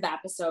halfway through the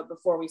episode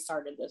before we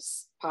started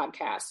this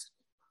podcast.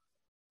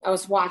 I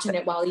was watching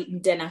it while eating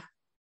dinner.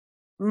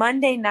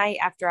 Monday night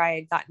after I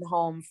had gotten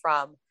home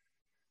from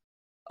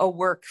a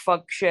work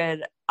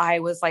function, I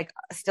was like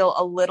still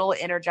a little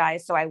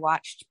energized. So I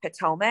watched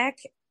Potomac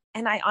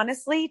and I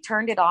honestly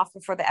turned it off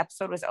before the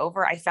episode was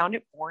over. I found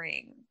it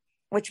boring,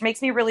 which makes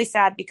me really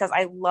sad because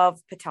I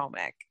love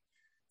Potomac.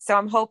 So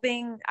I'm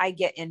hoping I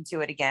get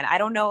into it again. I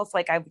don't know if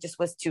like I just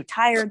was too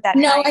tired that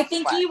night. I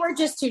think you were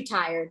just too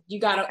tired. You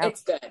got to, okay.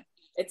 It's good.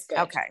 It's good.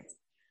 Okay.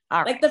 All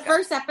like right, the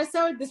first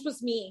episode, this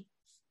was me.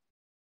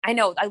 I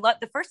know. I love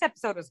the first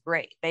episode was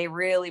great. They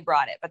really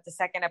brought it. But the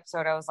second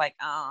episode, I was like,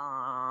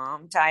 oh,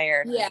 I'm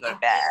tired. Yeah. Go to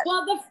bed.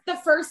 Well,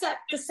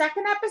 the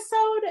second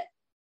episode,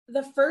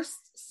 the first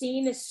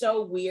scene is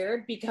so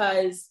weird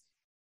because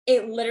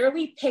it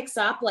literally picks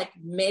up like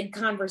mid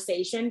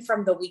conversation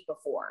from the week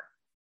before.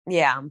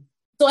 Yeah.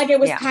 So like,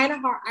 it was kind of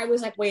hard. I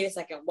was like, wait a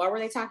second, what were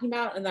they talking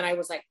about? And then I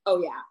was like,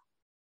 oh yeah.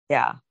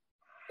 Yeah.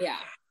 Yeah.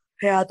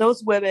 Yeah.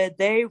 Those women,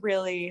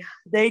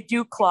 they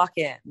do clock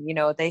in, you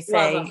know, they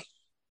say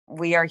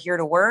we are here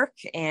to work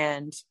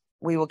and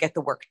we will get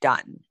the work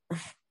done.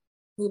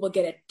 We will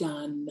get it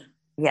done.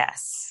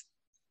 Yes.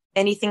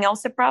 Anything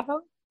else at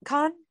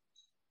BravoCon?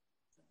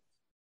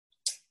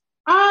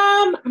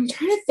 I'm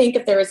trying to think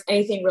if there was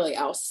anything really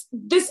else.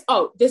 This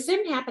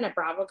didn't happen at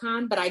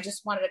BravoCon, but I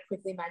just wanted to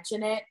quickly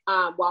mention it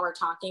while we're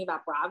talking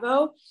about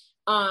Bravo.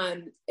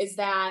 Is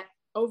that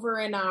over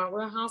in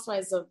Real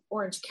Housewives of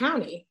Orange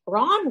County,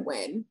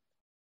 Bronwyn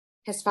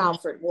has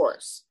filed for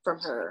divorce from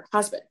her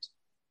husband.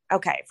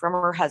 Okay, from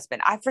her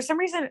husband. For some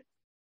reason,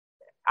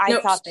 I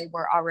thought they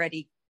were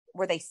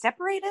they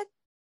separated?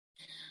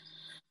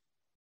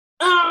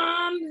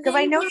 Because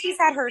I know she's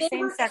had her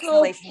same-sex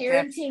relationship.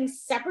 Parenting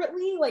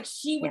separately, like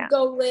she would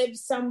go live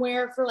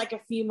somewhere for like a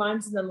few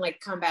months and then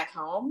like come back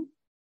home.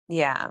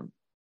 Yeah.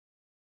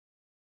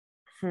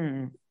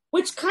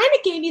 Which kind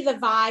of gave me the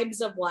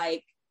vibes of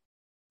like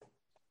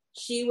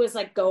she was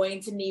like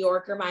going to New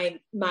York or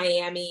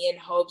Miami in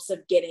hopes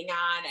of getting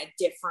on a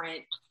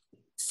different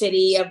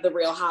city of the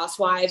Real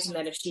Housewives, and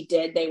then if she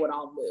did, they would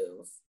all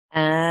move.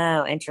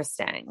 Oh,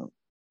 interesting.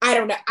 I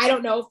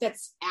don't know if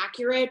that's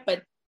accurate,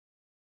 but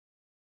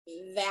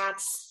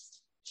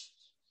that's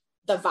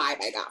the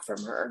vibe I got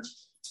from her.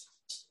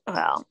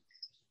 Well,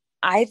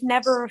 I've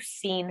never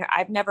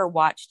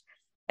watched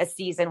a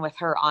season with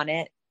her on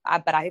it,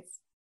 but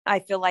I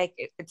feel like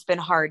it's been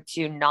hard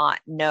to not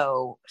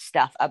know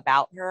stuff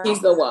about her.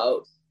 She's the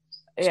woe.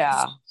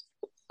 Yeah.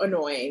 She's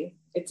annoying.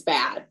 It's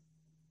bad.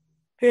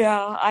 Yeah,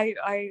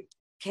 I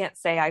can't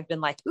say I've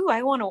been like, ooh,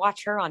 I want to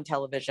watch her on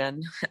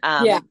television.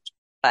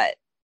 But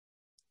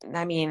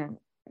I mean,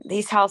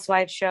 these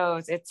housewife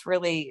shows, it's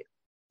really,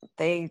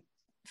 there's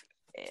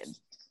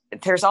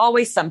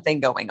always something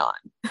going on.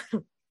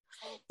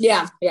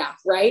 Yeah,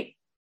 right?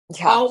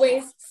 Yeah.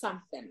 Always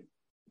something.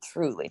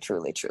 Truly,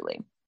 truly,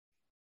 truly.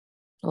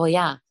 Well,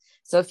 yeah.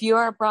 So if you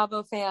are a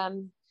Bravo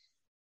fan,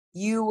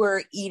 you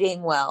were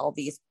eating well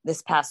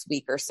this past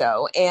week or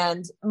so.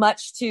 And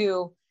much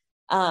to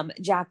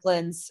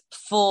Jacqueline's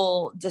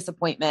full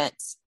disappointment,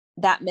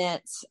 that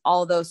meant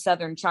all those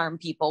Southern Charm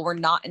people were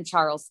not in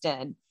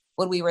Charleston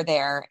when we were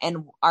there.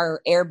 And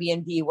our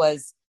Airbnb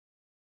was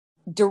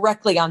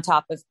directly on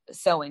top of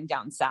Sewing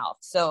down south.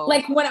 So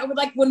like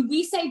when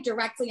we say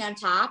directly on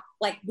top,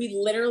 like we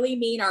literally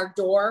mean our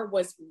door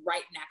was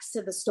right next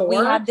to the store. We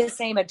had the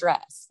same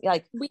address.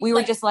 Like we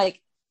were just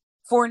like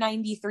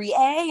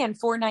 493A and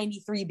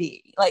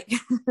 493B. Like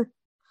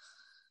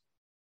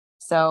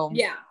so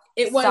yeah,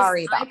 it was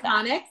sorry about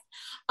iconic.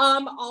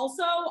 That.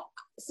 Also,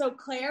 so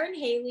Claire and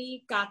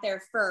Haley got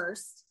there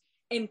first,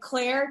 And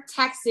Claire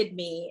texted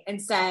me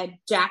and said,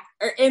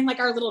 or in like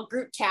our little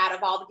group chat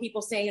of all the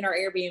people staying in our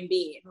Airbnb,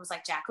 and was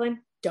like, Jacqueline,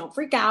 don't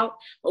freak out,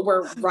 but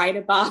we're right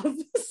above.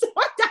 So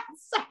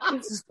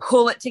just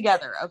pull it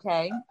together,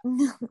 okay?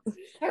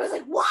 I was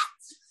like, what?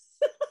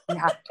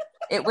 Yeah,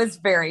 it was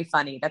very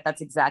funny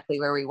that's exactly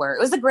where we were.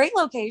 It was a great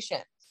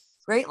location,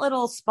 great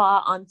little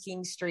spot on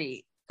King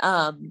Street.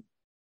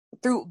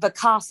 Through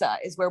Vacasa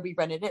is where we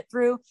rented it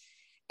through.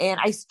 And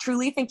I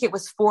truly think it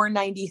was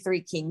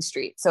 493 King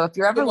Street. So if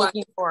you're ever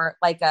looking for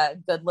like a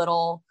good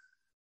little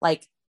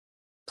like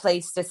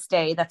place to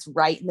stay that's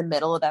right in the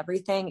middle of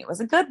everything, it was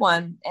a good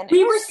one. And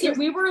we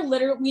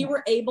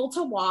were able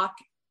to walk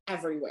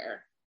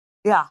everywhere.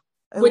 Yeah.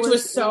 Which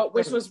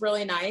was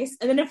really nice.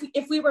 And then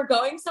if we were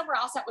going somewhere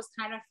else that was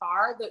kind of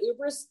far, the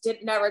Ubers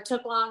never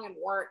took long and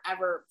weren't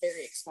ever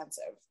very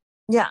expensive.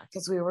 Yeah,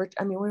 because we were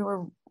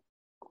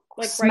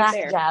like smack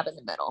right dab in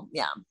the middle.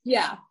 Yeah.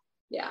 Yeah.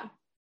 Yeah.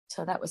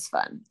 So that was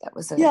fun. That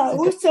was it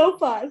was so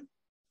fun.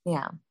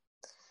 Yeah.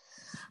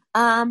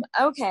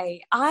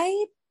 Okay.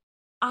 I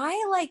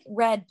like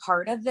read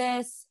part of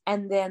this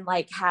and then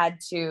like had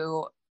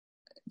to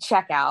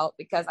check out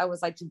because I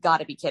was like, you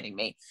gotta be kidding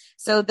me.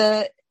 So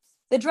the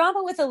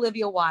drama with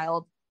Olivia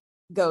Wilde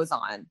goes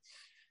on.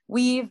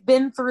 We've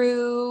been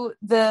through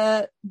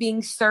the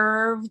being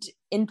served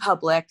in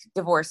public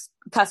divorce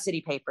custody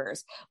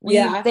papers.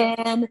 We've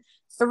been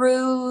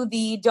through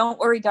the Don't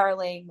Worry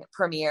Darling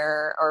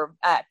premiere or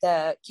at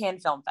the Cannes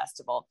Film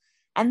Festival.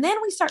 And then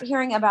we start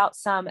hearing about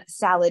some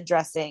salad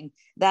dressing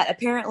that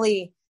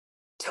apparently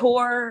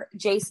tore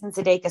Jason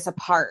Sudeikis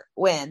apart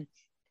when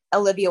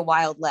Olivia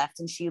Wilde left,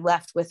 and she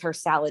left with her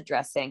salad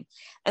dressing.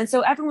 And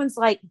so everyone's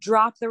like,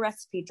 drop the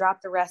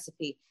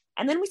recipe.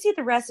 And then we see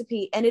the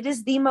recipe and it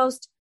is the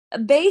most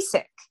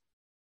basic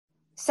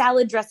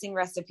salad dressing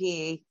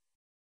recipe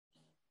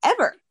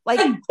ever. Like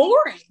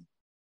boring.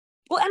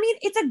 Well, I mean,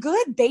 it's a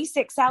good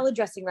basic salad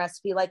dressing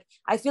recipe. Like,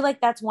 I feel like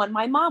that's one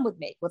my mom would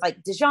make with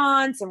like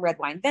Dijon, some red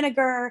wine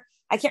vinegar.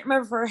 I can't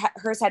remember if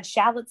hers had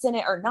shallots in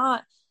it or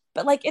not,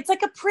 but like, it's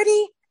like a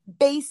pretty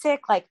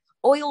basic, like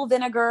oil,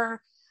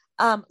 vinegar,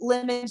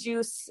 lemon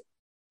juice,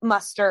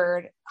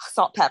 mustard,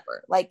 salt,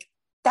 pepper. Like,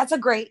 that's a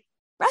great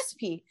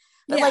recipe.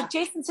 But like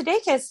Jason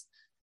Sudeikis,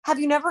 have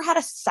you never had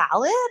a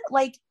salad?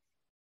 Like,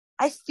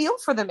 I feel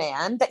for the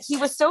man that he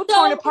was so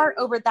torn apart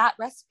over that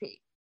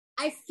recipe.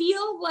 I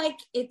feel like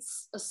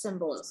it's a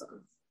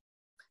symbolism.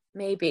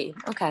 Maybe.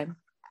 Okay.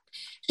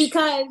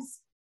 Because,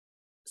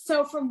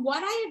 so from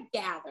what I have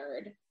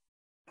gathered,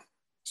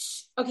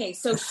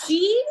 so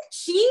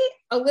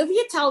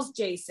Olivia tells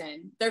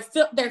Jason, they're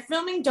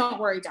filming Don't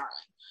Worry Darling.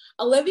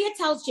 Olivia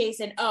tells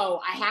Jason,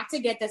 oh, I have to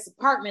get this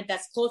apartment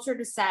that's closer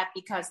to set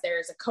because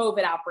there's a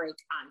COVID outbreak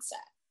on set.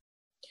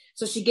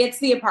 So she gets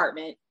the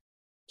apartment.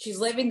 She's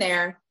living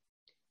there.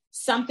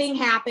 Something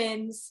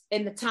happens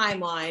in the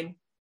timeline.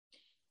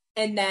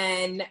 And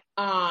then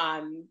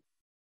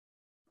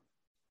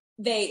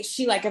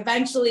she like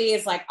eventually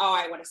is like, oh,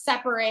 I want to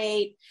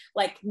separate,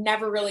 like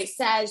never really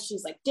says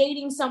she's like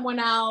dating someone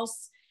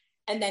else.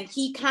 And then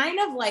he kind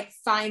of like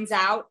finds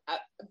out,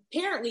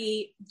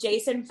 apparently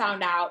Jason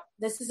found out,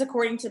 this is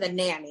according to the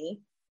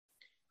nanny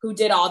who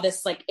did all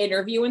this like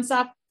interview and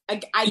stuff.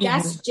 I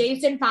guess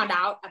Jason found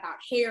out about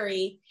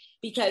Harry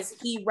because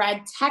he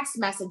read text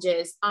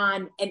messages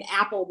on an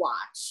Apple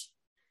Watch.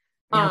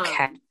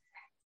 Okay.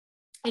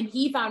 And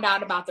he found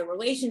out about the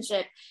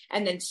relationship.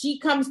 And then she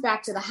comes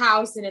back to the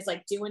house and is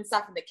like doing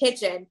stuff in the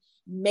kitchen,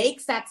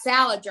 makes that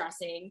salad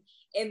dressing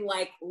and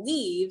like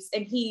leaves.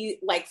 And he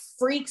like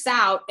freaks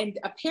out and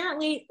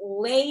apparently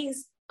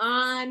lays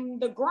on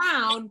the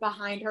ground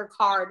behind her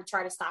car to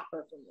try to stop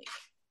her from leaving.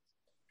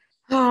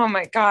 Oh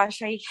my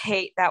gosh, I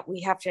hate that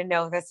we have to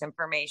know this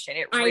information.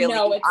 It really, I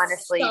know, it's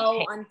honestly,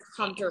 so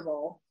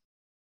uncomfortable.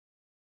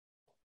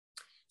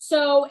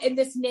 So, and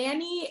this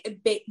nanny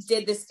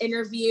did this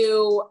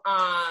interview,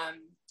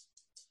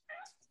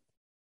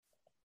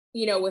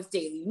 with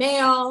Daily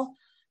Mail,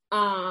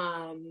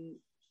 and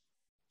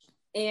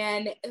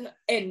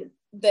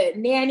the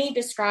nanny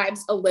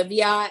describes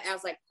Olivia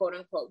as like quote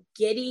unquote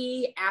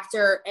giddy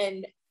after,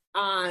 and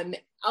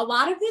a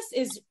lot of this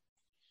is,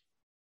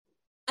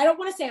 I don't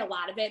want to say a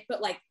lot of it,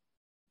 but like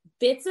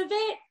bits of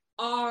it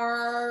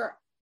are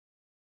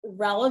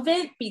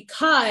relevant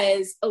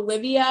because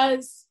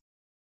Olivia's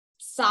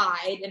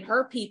side and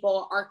her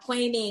people are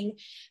claiming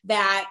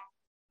that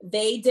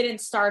they didn't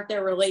start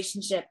their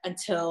relationship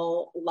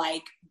until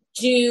like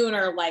June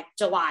or like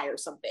July or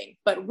something.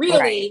 But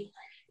really,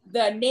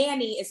 the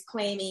nanny is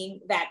claiming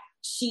that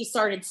she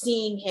started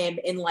seeing him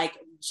in like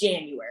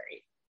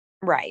January.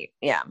 Right.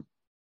 Yeah.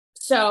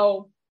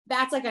 So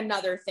that's like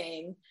another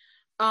thing.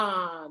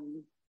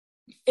 And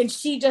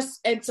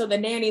so the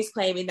nanny's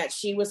claiming that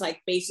she was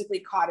like basically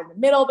caught in the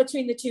middle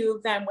between the two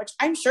of them, which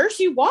I'm sure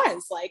she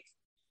was like.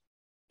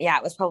 Yeah,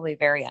 it was probably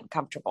very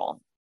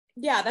uncomfortable.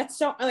 Yeah, that's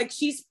so like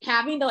she's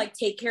having to like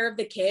take care of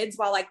the kids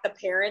while like the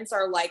parents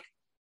are like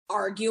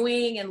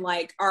arguing and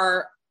like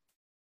are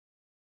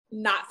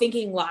not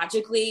thinking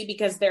logically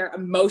because they're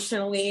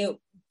emotionally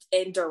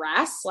in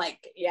duress.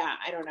 Like, yeah,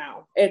 I don't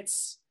know.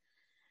 It's,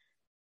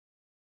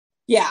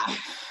 yeah.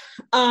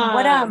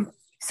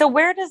 So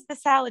where does the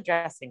salad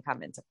dressing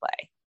come into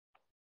play?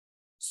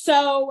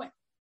 So,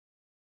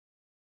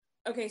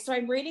 okay, so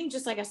I'm reading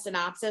just like a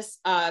synopsis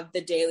of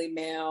the Daily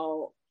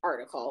Mail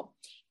article.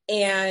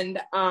 And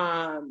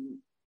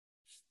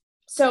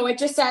so it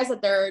just says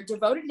that their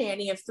devoted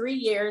nanny of 3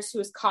 years who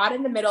was caught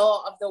in the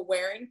middle of the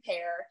wearing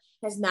pair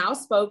has now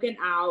spoken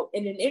out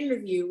in an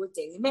interview with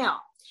Daily Mail.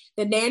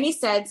 The nanny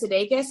said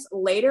Sudeikis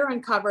later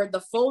uncovered the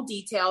full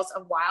details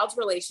of Wilde's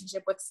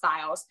relationship with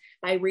Stiles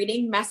by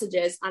reading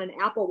messages on an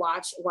Apple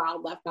Watch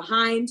Wilde left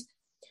behind.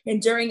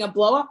 And during a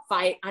blow-up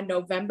fight on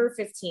November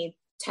 15th,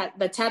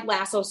 the Ted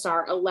Lasso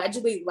star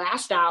allegedly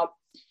lashed out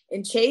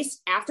and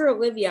chased after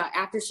Olivia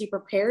after she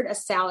prepared a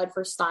salad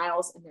for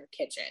Stiles in their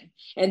kitchen.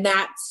 And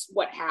that's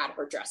what had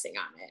her dressing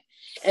on it.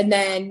 And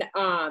then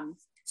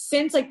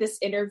since like this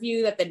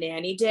interview that the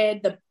nanny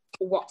did,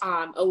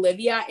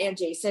 Olivia and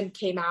Jason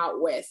came out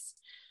with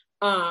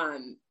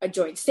a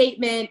joint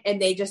statement,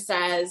 and they just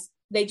said,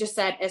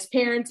 as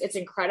parents, it's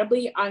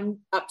incredibly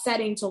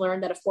upsetting to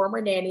learn that a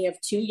former nanny of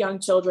 2 young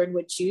children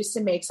would choose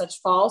to make such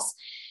false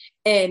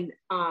and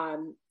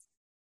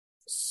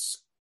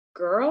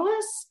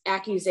scurrilous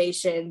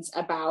accusations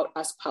about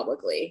us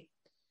publicly.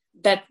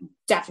 That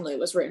definitely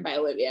was written by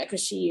Olivia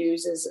because she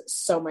uses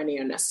so many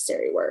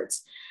unnecessary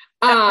words.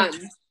 But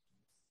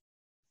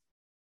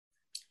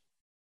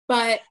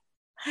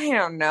I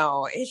don't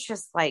know. It's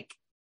just like,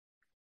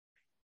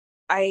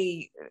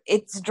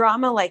 it's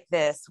drama like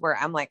this where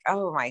I'm like,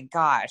 oh my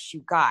gosh,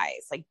 you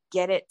guys, like,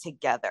 get it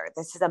together.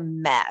 This is a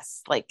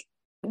mess. Like,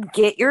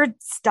 get your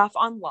stuff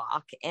on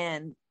lock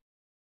and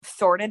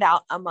sort it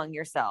out among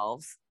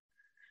yourselves.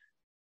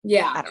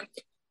 Yeah.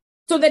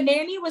 So the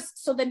nanny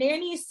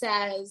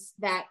says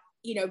that,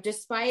 you know,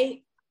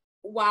 despite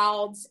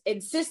Wilde's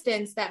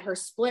insistence that her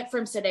split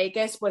from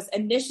Sudeikis was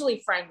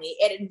initially friendly,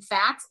 it in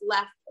fact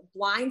left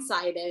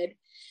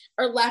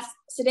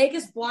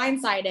Sudeikis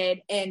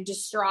blindsided and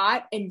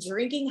distraught and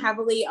drinking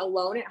heavily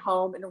alone at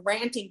home and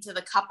ranting to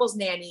the couple's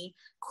nanny,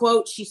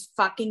 quote, she's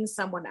fucking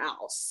someone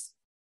else.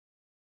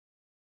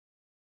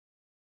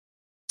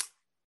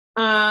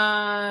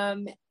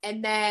 And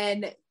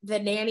then the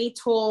nanny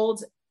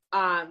told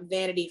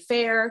Vanity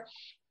Fair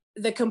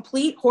the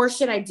complete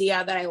horseshit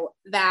idea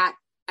that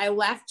I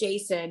left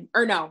Jason,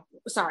 or no,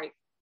 sorry.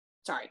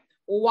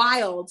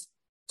 Wilde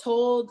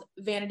told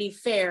Vanity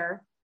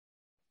Fair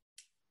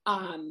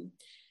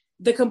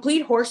the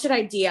complete horseshit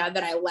idea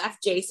that I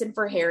left Jason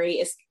for Harry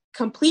is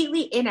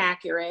completely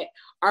inaccurate.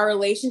 Our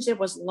relationship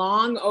was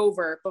long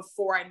over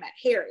before I met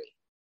Harry.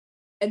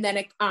 And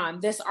then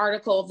this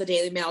article of the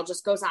Daily Mail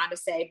just goes on to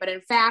say, but in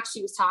fact,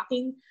 she was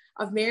talking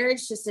of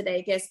marriage to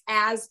Sudeikis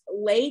as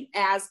late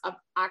as of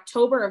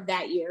October of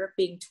that year,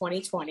 being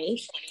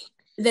 2020.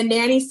 The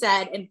nanny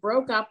said, and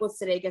broke up with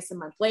Sudeikis a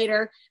month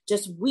later,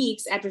 just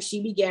weeks after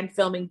she began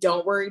filming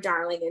Don't Worry,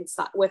 Darling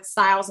with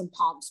Stiles in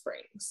Palm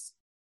Springs.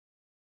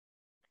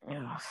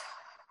 Ugh.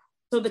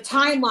 So the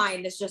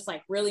timeline is just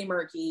like really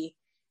murky.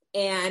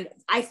 And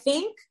I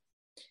think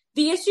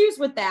the issues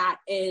with that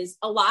is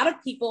a lot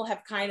of people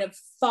have kind of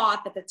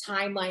thought that the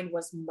timeline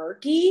was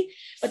murky,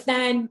 but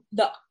then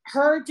the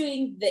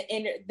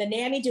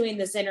nanny doing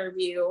this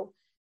interview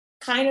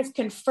kind of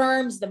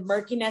confirms the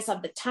murkiness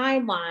of the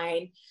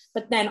timeline,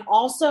 but then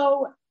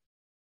also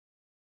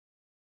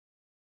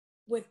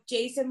with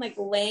Jason like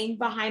laying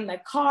behind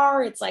the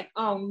car, it's like,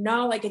 oh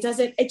no, like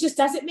it just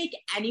doesn't make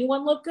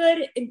anyone look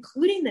good,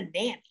 including the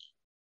nanny.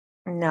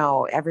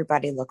 No,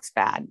 everybody looks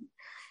bad.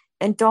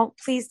 And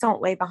please don't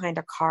lay behind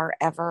a car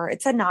ever.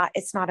 It's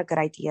not a good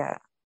idea.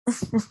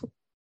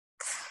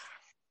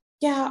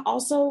 Yeah.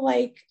 Also,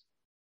 like,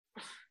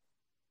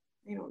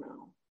 I don't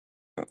know.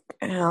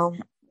 Well,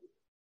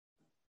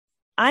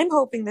 I'm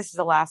hoping this is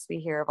the last we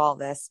hear of all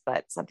this,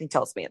 but something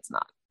tells me it's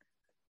not.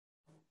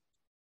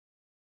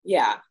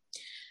 Yeah.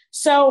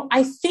 So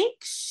I think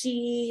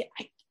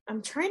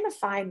I'm trying to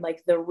find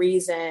like the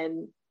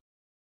reason.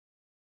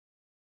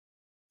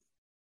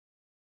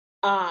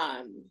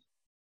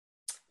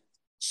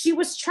 She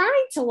was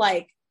trying to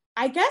like,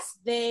 I guess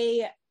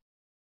they,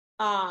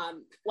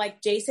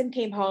 like Jason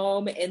came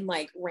home and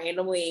like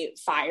randomly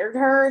fired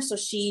her. So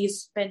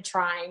she's been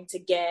trying to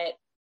get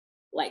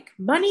like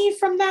money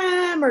from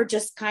them or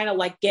just kind of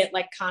like get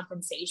like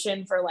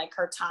compensation for like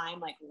her time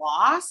like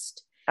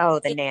lost. Oh,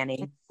 the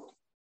nanny.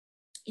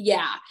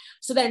 Yeah.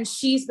 So then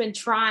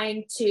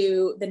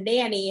the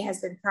nanny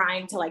has been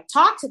trying to like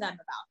talk to them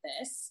about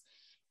this.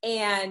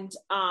 And,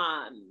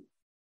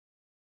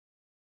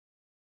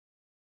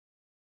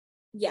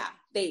 yeah,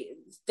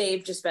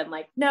 they've just been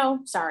like, no,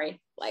 sorry.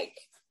 Like,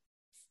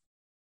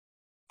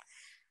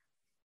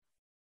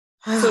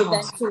 so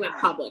then she went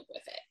public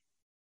with it.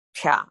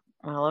 Yeah.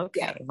 Well, okay.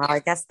 Yeah. Well, I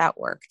guess that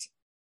worked.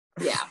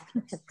 Yeah.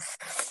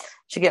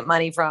 Should get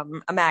money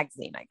from a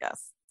magazine, I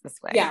guess, this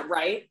way. Yeah.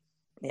 Right.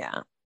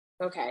 Yeah.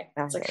 Okay.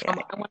 It's like, Yeah.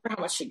 I wonder how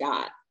much she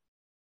got.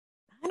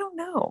 I don't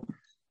know.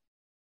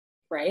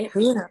 Right.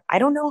 I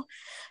don't know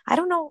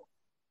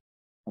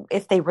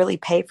if they really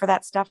pay for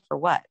that stuff or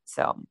what.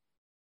 So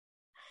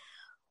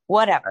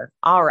whatever.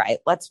 All right,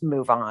 let's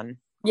move on.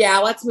 Yeah,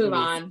 let's move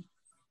on.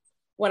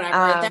 Whatever.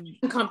 That's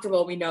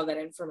uncomfortable. We know that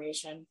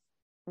information.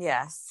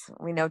 Yes,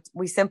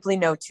 we simply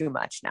know too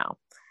much now.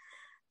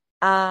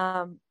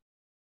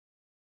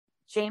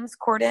 James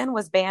Corden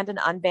was banned and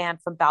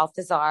unbanned from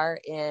Balthazar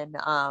in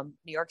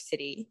New York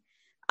City.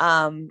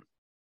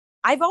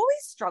 I've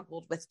always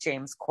struggled with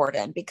James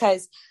Corden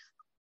because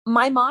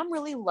my mom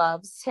really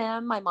loves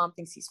him. My mom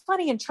thinks he's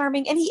funny and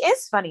charming, and he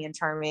is funny and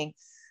charming.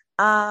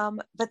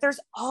 But there's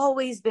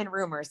always been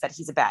rumors that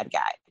he's a bad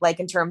guy, like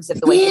in terms of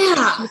the way he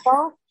treats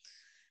people.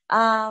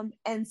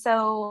 And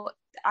so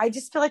I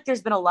just feel like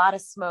there's been a lot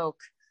of smoke.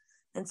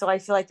 And so I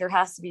feel like there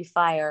has to be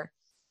fire.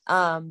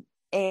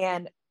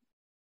 And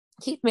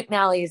Keith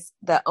McNally is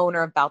the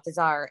owner of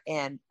Balthazar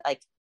and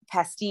like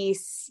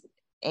Pastis,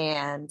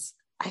 and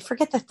I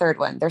forget the third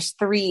one. There's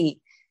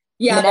three.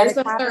 Yeah, there's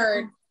a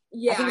third.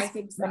 Yeah, I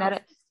think so. No,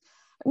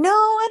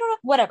 I don't know.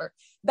 Whatever.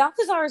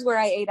 Balthazar is where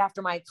I ate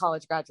after my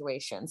college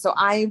graduation. So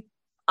I'm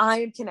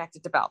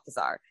connected to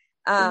Balthazar.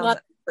 Love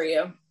for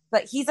you.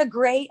 But he's a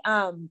great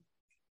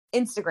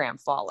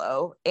Instagram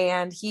follow.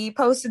 And he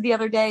posted the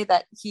other day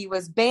that he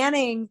was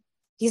banning,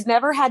 he's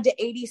never had to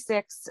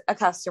 86 a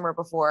customer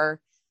before,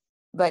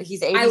 but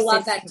he's 86. I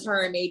love that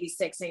term,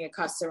 86ing a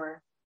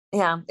customer.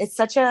 Yeah, it's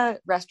such a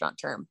restaurant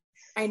term.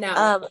 I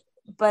know.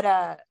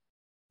 But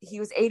he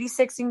was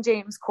 86ing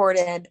James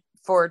Corden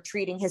for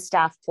treating his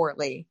staff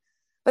poorly.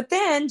 But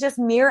then just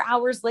mere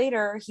hours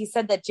later, he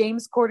said that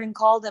James Corden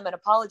called him and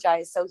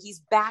apologized. So he's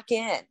back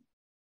in.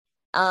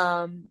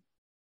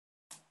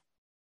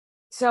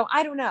 So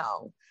I don't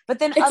know. But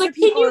then it's other like,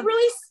 people...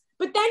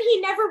 But then he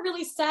never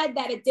really said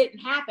that it didn't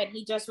happen.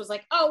 He just was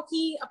like, oh,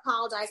 he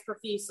apologized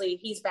profusely.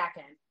 He's back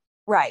in.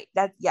 Right.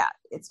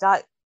 It's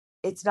not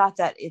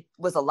that it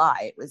was a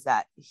lie. It was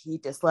that he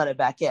just let it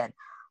back in.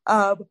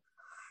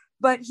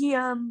 But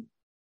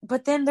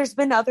then there's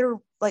been other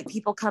like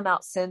people come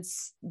out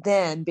since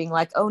then being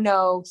like, oh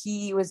no,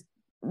 he was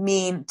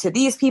mean to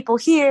these people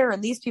here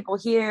and these people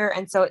here.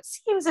 And so it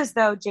seems as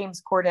though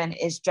James Corden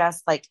is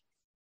just like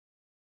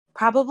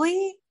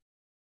probably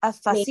a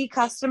fussy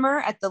customer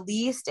at the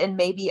least, and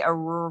maybe a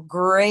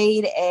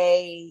grade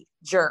A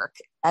jerk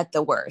at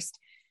the worst.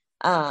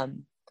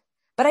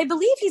 But I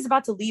believe he's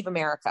about to leave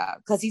America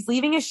because he's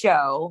leaving a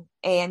show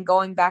and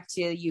going back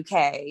to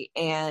UK,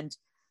 and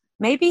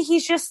maybe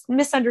he's just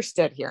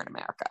misunderstood here in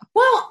America.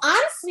 Well,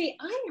 honestly,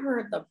 I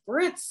heard the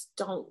Brits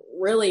don't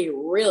really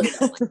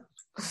don't like him.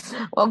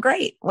 Well,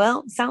 great.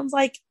 Well, sounds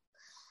like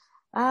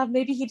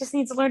maybe he just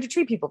needs to learn to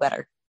treat people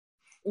better.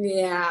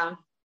 Yeah.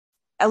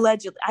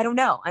 Allegedly. I don't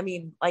know. I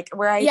mean, like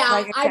where I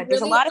said,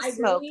 there's a lot of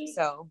smoke,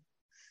 so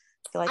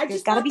I feel like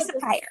there's got to be some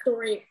fire.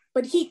 Story,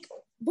 but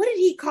what did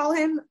he call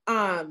him?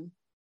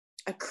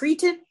 A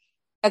cretin?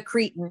 A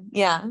cretin,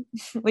 yeah,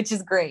 which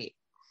is great.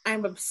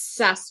 I'm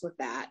obsessed with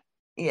that.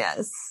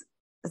 Yes,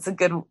 it's a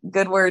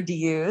good word to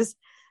use.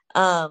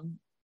 Yeah,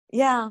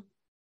 I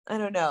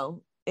don't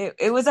know.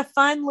 It was a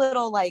fun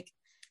little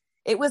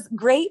it was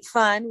great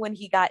fun when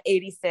he got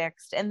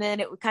 86th, and then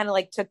it kind of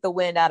like took the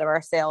wind out of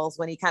our sails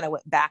when he kind of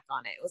went back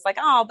on it. It was like,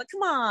 oh, but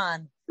come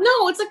on.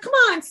 No, it's like, come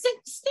on, stick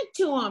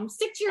to him.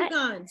 Stick to your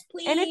guns,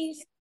 please. And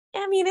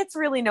it's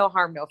really no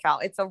harm, no foul.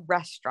 It's a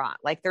restaurant.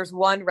 Like there's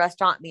one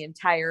restaurant in the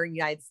entire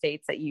United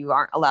States that you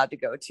aren't allowed to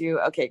go to.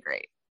 Okay,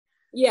 great.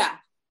 Yeah.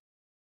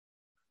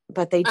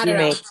 But they do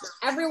make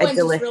everyone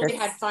just really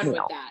had fun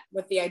with that,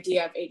 with the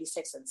idea of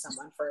 86 and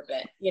someone for a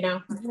bit, you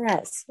know?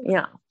 Yes.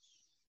 Yeah.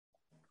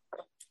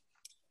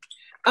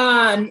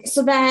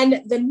 So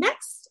then the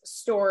next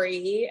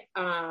story,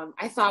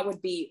 I thought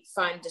would be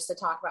fun just to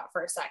talk about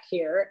for a sec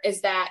here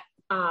is that,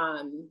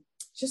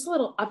 just a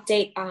little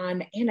update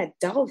on Anna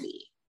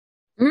Delvey.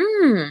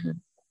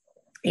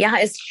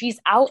 Yeah. She's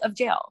out of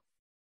jail.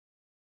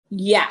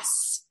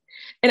 Yes.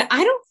 And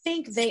I don't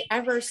think they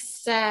ever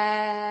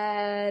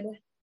said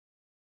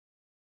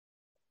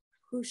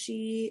who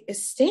she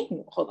is staying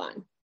with. Hold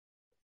on.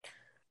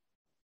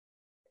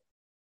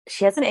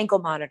 She has an ankle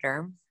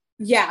monitor.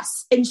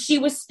 Yes. And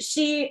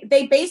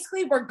they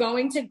basically were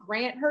going to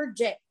grant her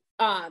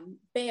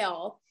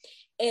bail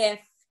if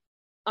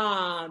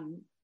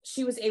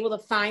she was able to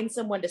find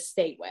someone to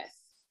stay with.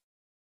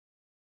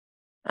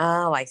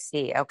 Oh, I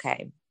see.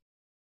 Okay.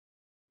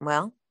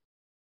 Well.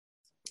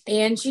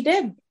 And she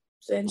did.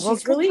 And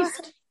she's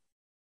released.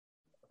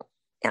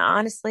 Yeah,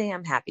 honestly,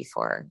 I'm happy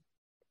for her.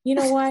 You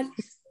know what?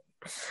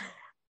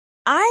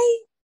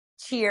 I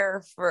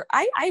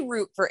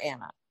root for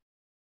Anna.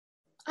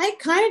 I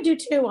kind of do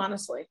too,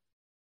 honestly.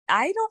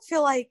 I don't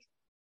feel like,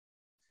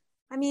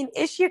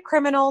 is she a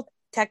criminal?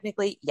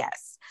 Technically,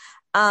 yes.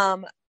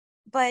 But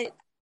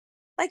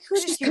like, who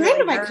she's did she kind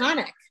really of hurt?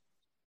 iconic.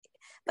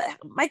 But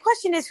my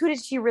question is, who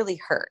did she really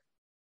hurt?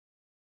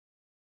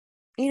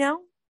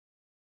 No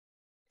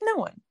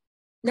one.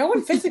 No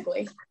one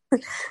physically.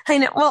 I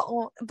know.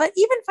 Well, but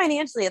even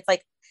financially, it's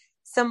like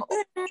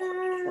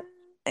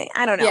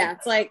I don't know. Yeah,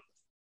 it's like,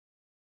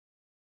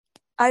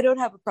 I don't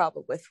have a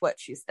problem with what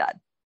she's done.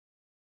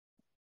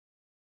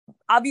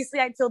 obviously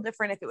I'd feel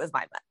different if it was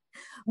my butt,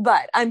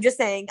 but I'm just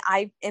saying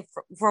if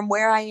from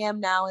where I am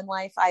now in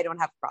life, I don't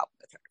have a problem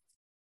with her.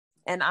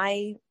 And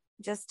I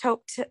just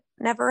hope to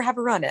never have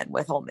a run in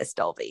with old Miss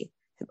Dulvey,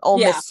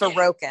 old Miss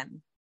Sorokin.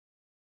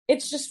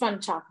 It's just fun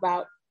to talk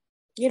about,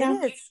 you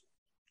know? It is.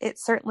 It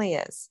certainly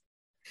is.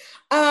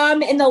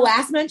 And the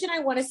last mention I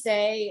want to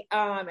say,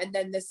 and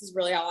then this is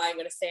really all I'm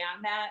going to say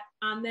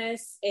on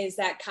this is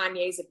that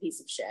Kanye's a piece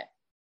of shit.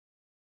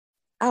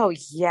 Oh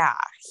yeah.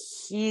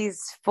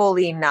 He's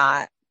fully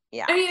not.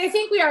 Yeah. I mean, I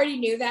think we already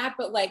knew that,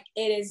 but like,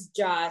 it is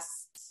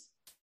just,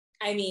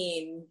 I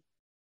mean,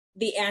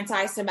 the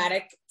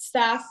anti-Semitic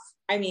stuff.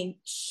 I mean,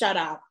 shut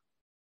up.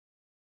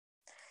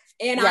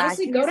 And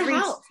honestly, go to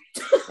hell.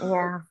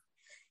 Yeah.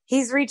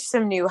 He's reached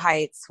some new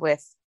heights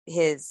with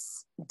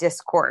his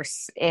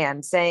discourse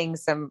and saying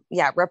some,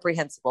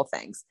 reprehensible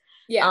things.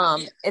 Yeah.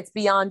 It's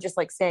beyond just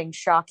like saying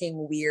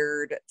shocking,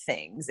 weird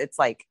things. It's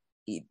like,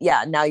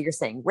 now you're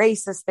saying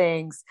racist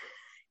things.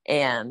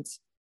 And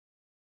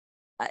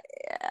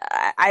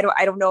I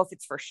don't know if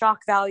it's for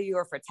shock value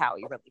or if it's how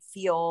he really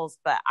feels,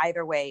 but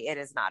either way, it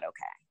is not okay.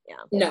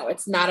 Yeah. No,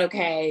 it's not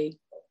okay.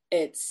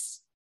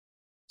 It's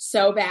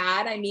so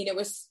bad. I mean, it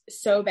was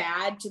so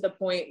bad to the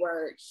point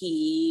where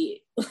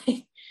he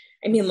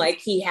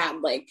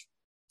had like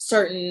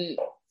certain,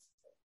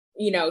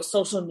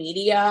 social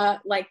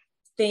media, like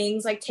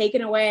things like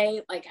taken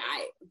away, like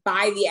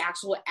by the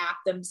actual app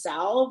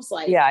themselves.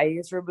 Like, yeah,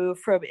 he's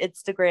removed from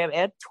Instagram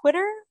and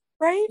Twitter,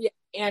 right? Yeah,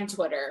 and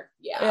Twitter.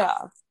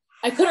 Yeah.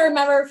 I couldn't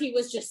remember if he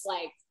was just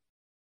like,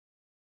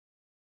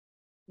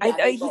 he's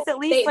at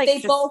least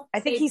I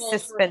think he's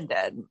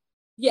suspended.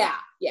 Yeah.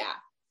 Yeah,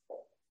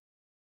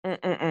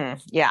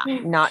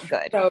 not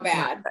good. So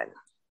bad. Good.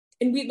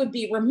 And we would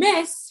be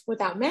remiss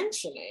without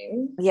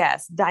mentioning.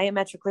 Yes,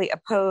 diametrically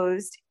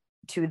opposed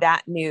to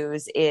that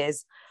news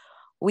is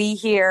we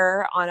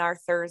here on our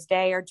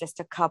Thursday are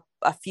just a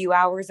few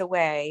hours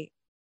away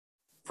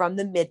from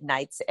the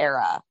Midnight's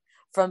era.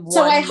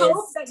 So I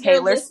hope that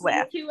Taylor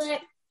Swift.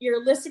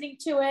 You're listening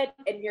to it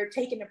and you're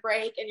taking a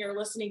break and you're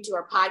listening to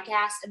our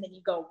podcast and then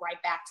you go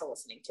right back to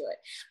listening to it.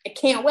 I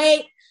can't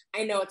wait.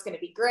 I know it's going to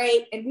be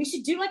great. And we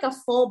should do like a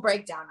full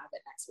breakdown of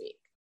it next week.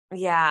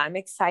 Yeah, I'm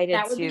excited.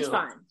 That would be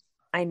fun.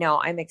 I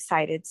know. I'm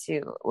excited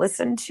to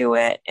listen to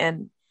it.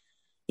 And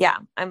yeah,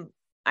 I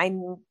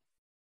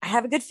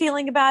have a good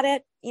feeling about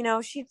it.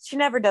 She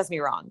never does me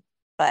wrong,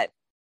 but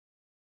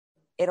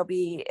it'll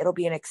be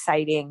an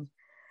exciting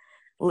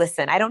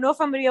listen. I don't know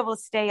if I'm going to be able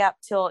to stay up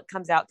till it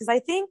comes out because I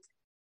think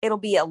it'll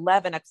be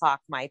 11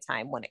 o'clock my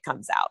time when it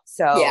comes out.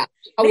 So yeah.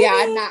 Oh maybe.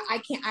 Yeah.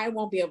 I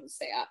won't be able to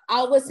stay up.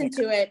 I'll listen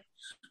to it.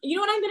 You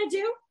know what I'm going to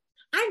do?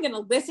 I'm going to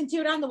listen to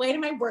it on the way to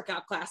my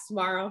workout class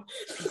tomorrow.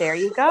 There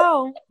you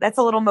go. That's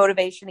a little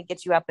motivation to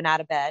get you up and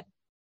out of bed.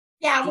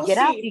 Yeah. You get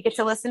up, you get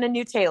to listen to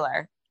new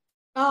Taylor.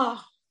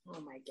 Oh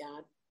my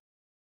God.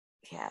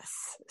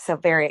 Yes. So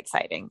very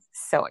exciting.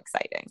 So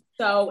exciting.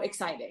 So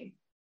exciting.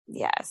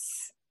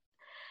 Yes.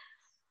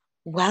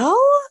 Well,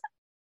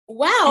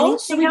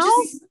 should we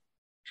just...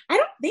 I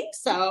don't think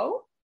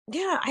so.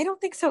 Yeah, I don't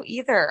think so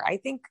either. I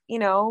think,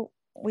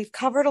 we've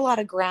covered a lot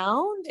of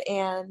ground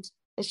and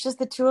it's just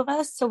the two of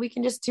us. So we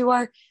can just do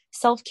our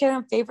self-care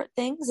and favorite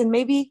things and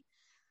maybe,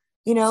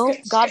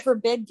 God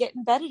forbid, get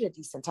in bed at a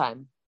decent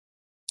time.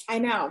 I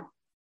know.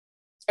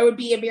 It would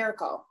be a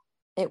miracle.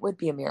 It would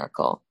be a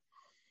miracle.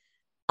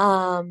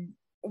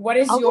 What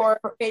is your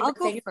favorite thing? I'll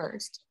go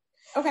first.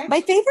 Okay.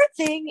 My favorite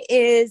thing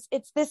is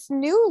it's this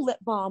new lip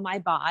balm I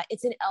bought.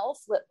 It's an e.l.f.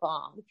 lip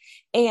balm.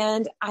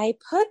 And I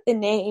put the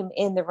name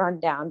in the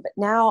rundown, but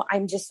now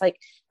I'm just like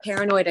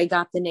paranoid I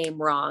got the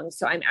name wrong.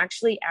 So I'm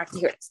actually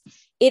here.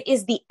 It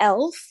is the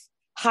e.l.f.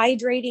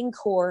 Hydrating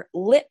Core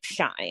Lip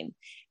Shine.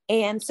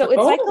 And so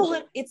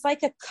it's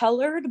like a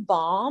colored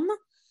balm.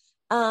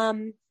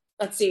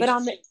 Let's see.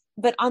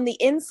 But on the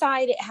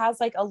inside, it has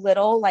like a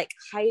little like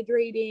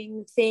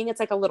hydrating thing. It's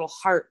like a little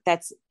heart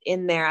that's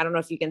in there. I don't know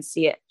if you can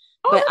see it.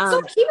 Oh, but, that's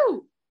so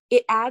cute.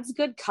 It adds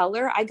good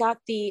color. I got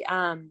the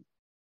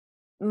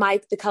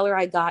color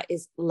I got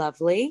is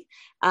lovely.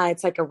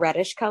 It's like a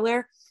reddish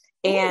color.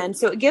 And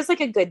so it gives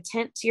like a good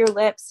tint to your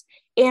lips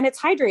and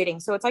it's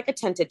hydrating. So it's like a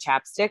tinted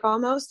chapstick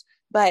almost,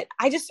 but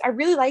I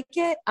really like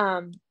it.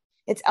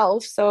 It's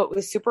e.l.f. So it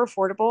was super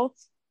affordable.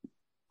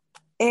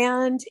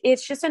 And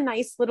it's just a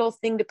nice little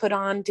thing to put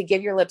on to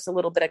give your lips a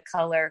little bit of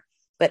color,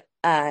 but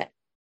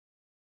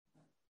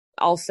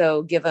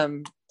also give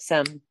them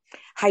some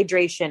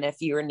hydration if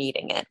you're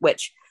needing it,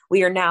 which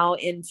we are now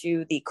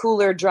into the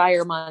cooler,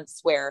 drier months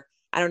where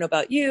I don't know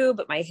about you,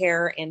 but my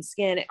hair and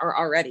skin are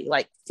already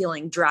like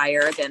feeling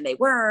drier than they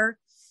were.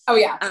 Oh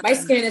yeah. My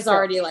skin is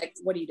already like,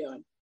 what are you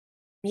doing?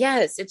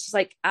 Yes. It's just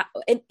like,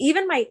 and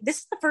even this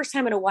is the first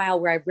time in a while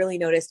where I've really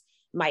noticed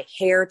my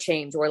hair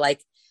change or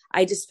like,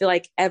 I just feel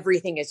like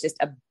everything is just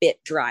a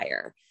bit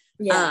drier.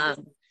 Yeah.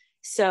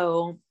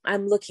 So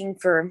I'm looking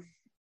for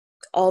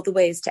all the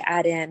ways to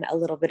add in a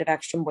little bit of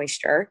extra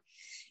moisture.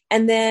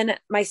 And then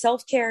my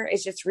self-care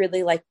is just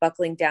really like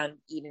buckling down,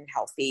 eating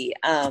healthy.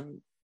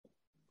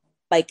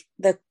 like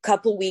the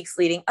couple weeks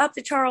leading up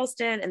to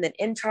Charleston and then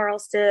in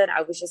Charleston,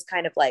 I was just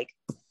kind of like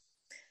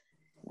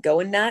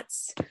going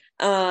nuts.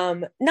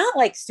 Not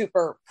like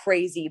super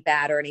crazy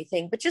bad or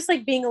anything, but just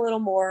like being a little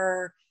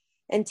more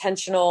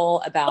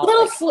intentional about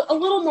a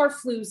little more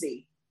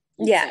floozy.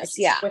 Yes.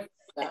 Yeah.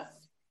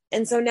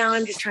 And so now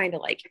I'm just trying to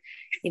like,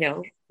 keep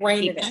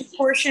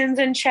portions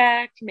in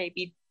check,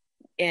 maybe,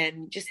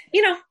 and just,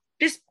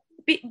 just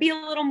be a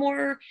little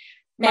more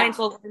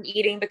mindful of what I'm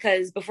eating,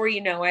 because before you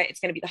know it,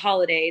 it's going to be the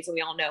holidays, and we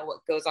all know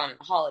what goes on in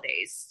the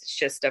holidays. It's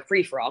just a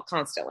free for all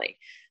constantly.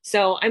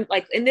 So I'm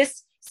like, in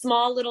this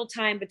small little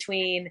time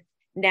between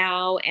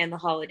now and the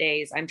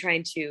holidays, I'm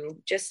trying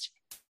to just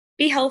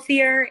be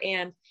healthier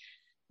and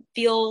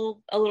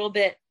feel a little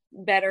bit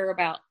better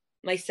about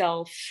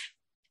myself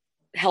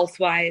health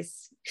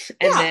wise.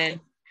 And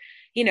then,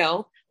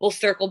 we'll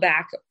circle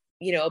back,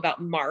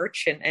 about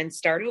March and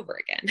start over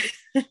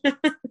again.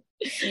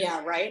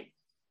 Yeah. Right.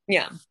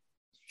 Yeah.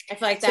 I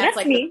feel like that's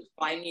like me.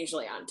 I'm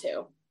usually on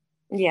too.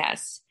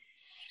 Yes.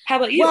 How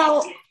about you?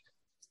 Well,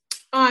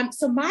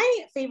 so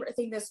my favorite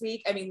thing this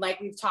week, I mean, like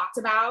we've talked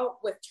about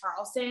with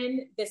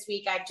Charleston this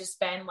week, I've just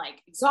been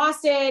like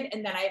exhausted,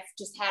 and then I've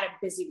just had a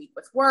busy week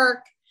with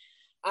work.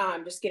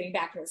 Just getting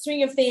back in the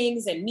swing of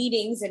things and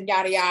meetings and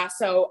yada yada.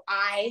 So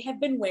I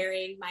have been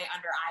wearing my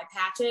under eye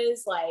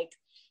patches. Like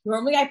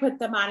normally I put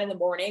them on in the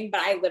morning, but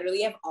I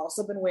literally have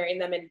also been wearing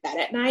them in bed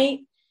at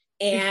night.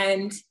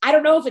 And I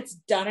don't know if it's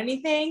done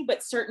anything,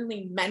 but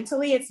certainly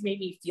mentally it's made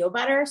me feel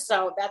better.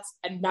 So that's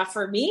enough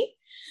for me.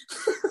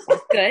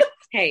 Good.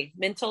 Hey,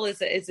 mental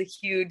is a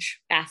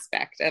huge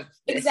aspect of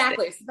this.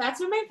 Exactly. So that's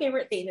been my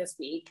favorite thing this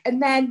week.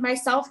 And then my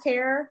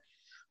self-care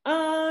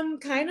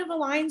kind of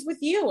aligns with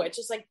you. It's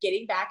just like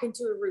getting back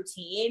into a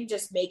routine,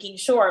 just making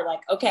sure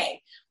like,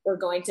 okay, we're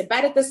going to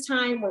bed at this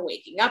time. We're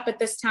waking up at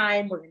this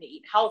time. We're going to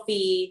eat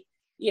healthy,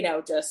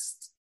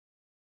 just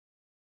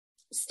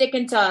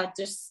sticking to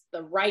just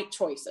the right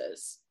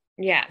choices.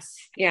 Yes.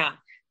 Yeah.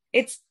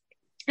 It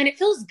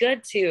feels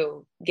good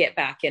to get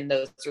back in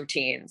those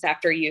routines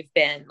after you've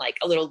been like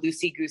a little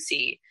loosey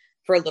goosey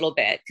for a little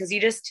bit. Cause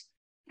you just,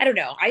 I don't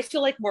know. I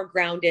feel like more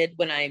grounded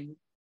when I'm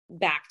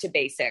back to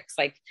basics.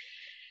 Like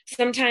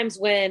sometimes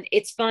when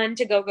it's fun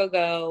to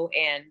go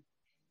and,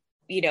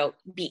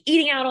 be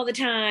eating out all the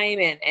time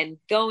and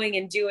going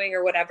and doing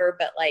or whatever.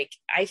 But like,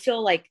 I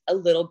feel like a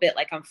little bit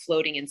like I'm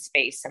floating in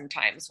space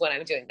sometimes when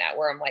I'm doing that,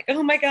 where I'm like,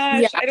 oh my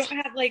gosh, I don't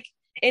have like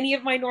any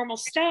of my normal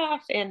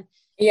stuff. And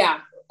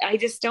I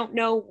just don't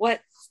know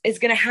what is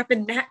going to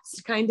happen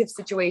next kind of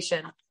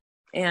situation.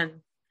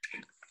 And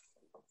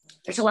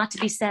there's a lot to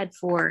be said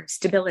for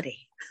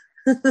stability.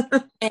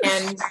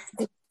 And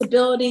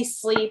stability,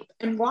 sleep,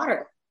 and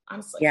water,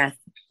 honestly. Yeah.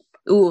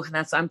 Ooh,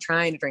 I'm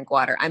trying to drink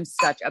water. I'm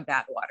such a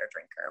bad water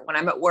drinker. When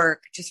I'm at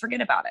work, just forget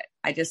about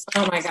it.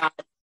 Oh my God.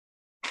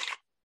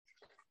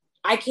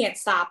 I can't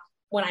stop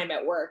when I'm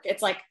at work.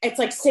 It's like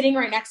sitting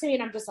right next to me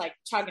and I'm just like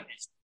chugging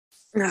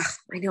it. Ugh,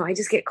 I know. I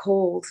just get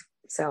cold.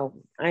 So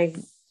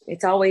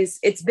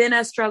it's been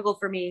a struggle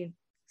for me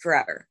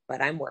forever,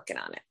 but I'm working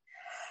on it.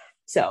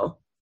 So,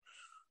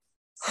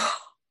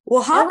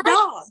 well, hot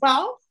dog.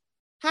 Well,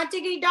 hot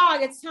diggity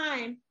dog. It's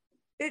time.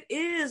 It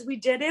is. We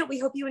did it. We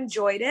hope you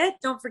enjoyed it.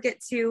 Don't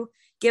forget to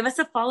give us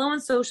a follow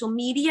on social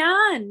media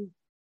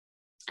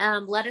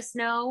and let us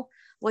know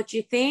what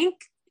you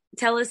think.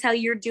 Tell us how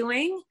you're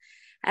doing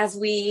as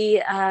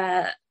we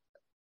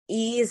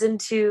ease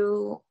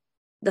into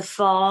the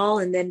fall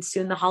and then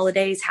soon the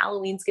holidays.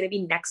 Halloween's going to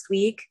be next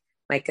week.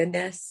 My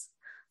goodness.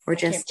 We're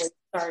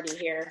already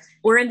here.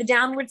 We're in the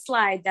downward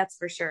slide. That's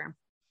for sure.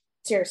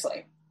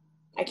 Seriously.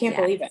 I can't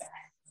believe it.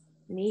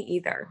 Me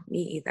either.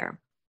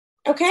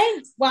 Okay.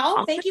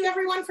 Well, thank you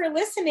everyone for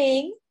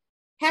listening.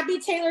 Happy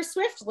Taylor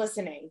Swift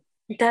listening.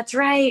 That's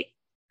right.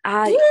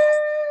 I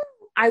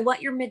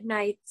want your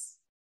midnights.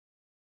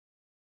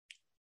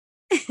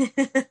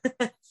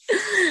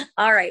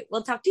 All right.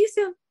 We'll talk to you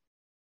soon.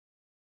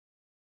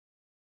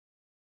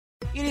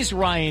 It is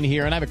Ryan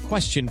here, and I have a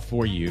question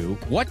for you.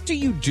 What do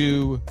you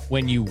do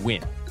when you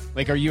win?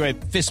 Like, are you a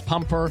fist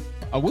pumper,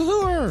 a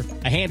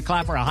woohooer, a hand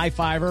clapper, a high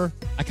fiver?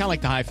 I kind of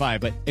like the high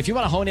five, but if you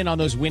want to hone in on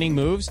those winning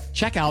moves,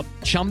 check out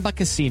Chumba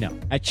Casino.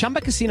 At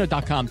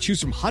ChumbaCasino.com, choose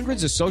from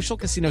hundreds of social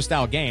casino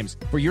style games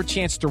for your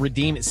chance to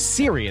redeem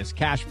serious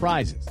cash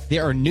prizes.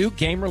 There are new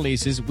game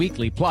releases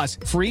weekly, plus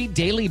free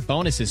daily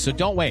bonuses. So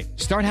don't wait.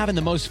 Start having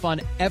the most fun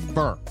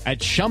ever at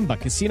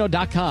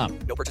ChumbaCasino.com.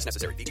 No purchase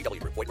necessary.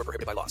 VGW Group. Void where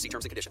prohibited by law. See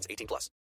terms and conditions. 18+.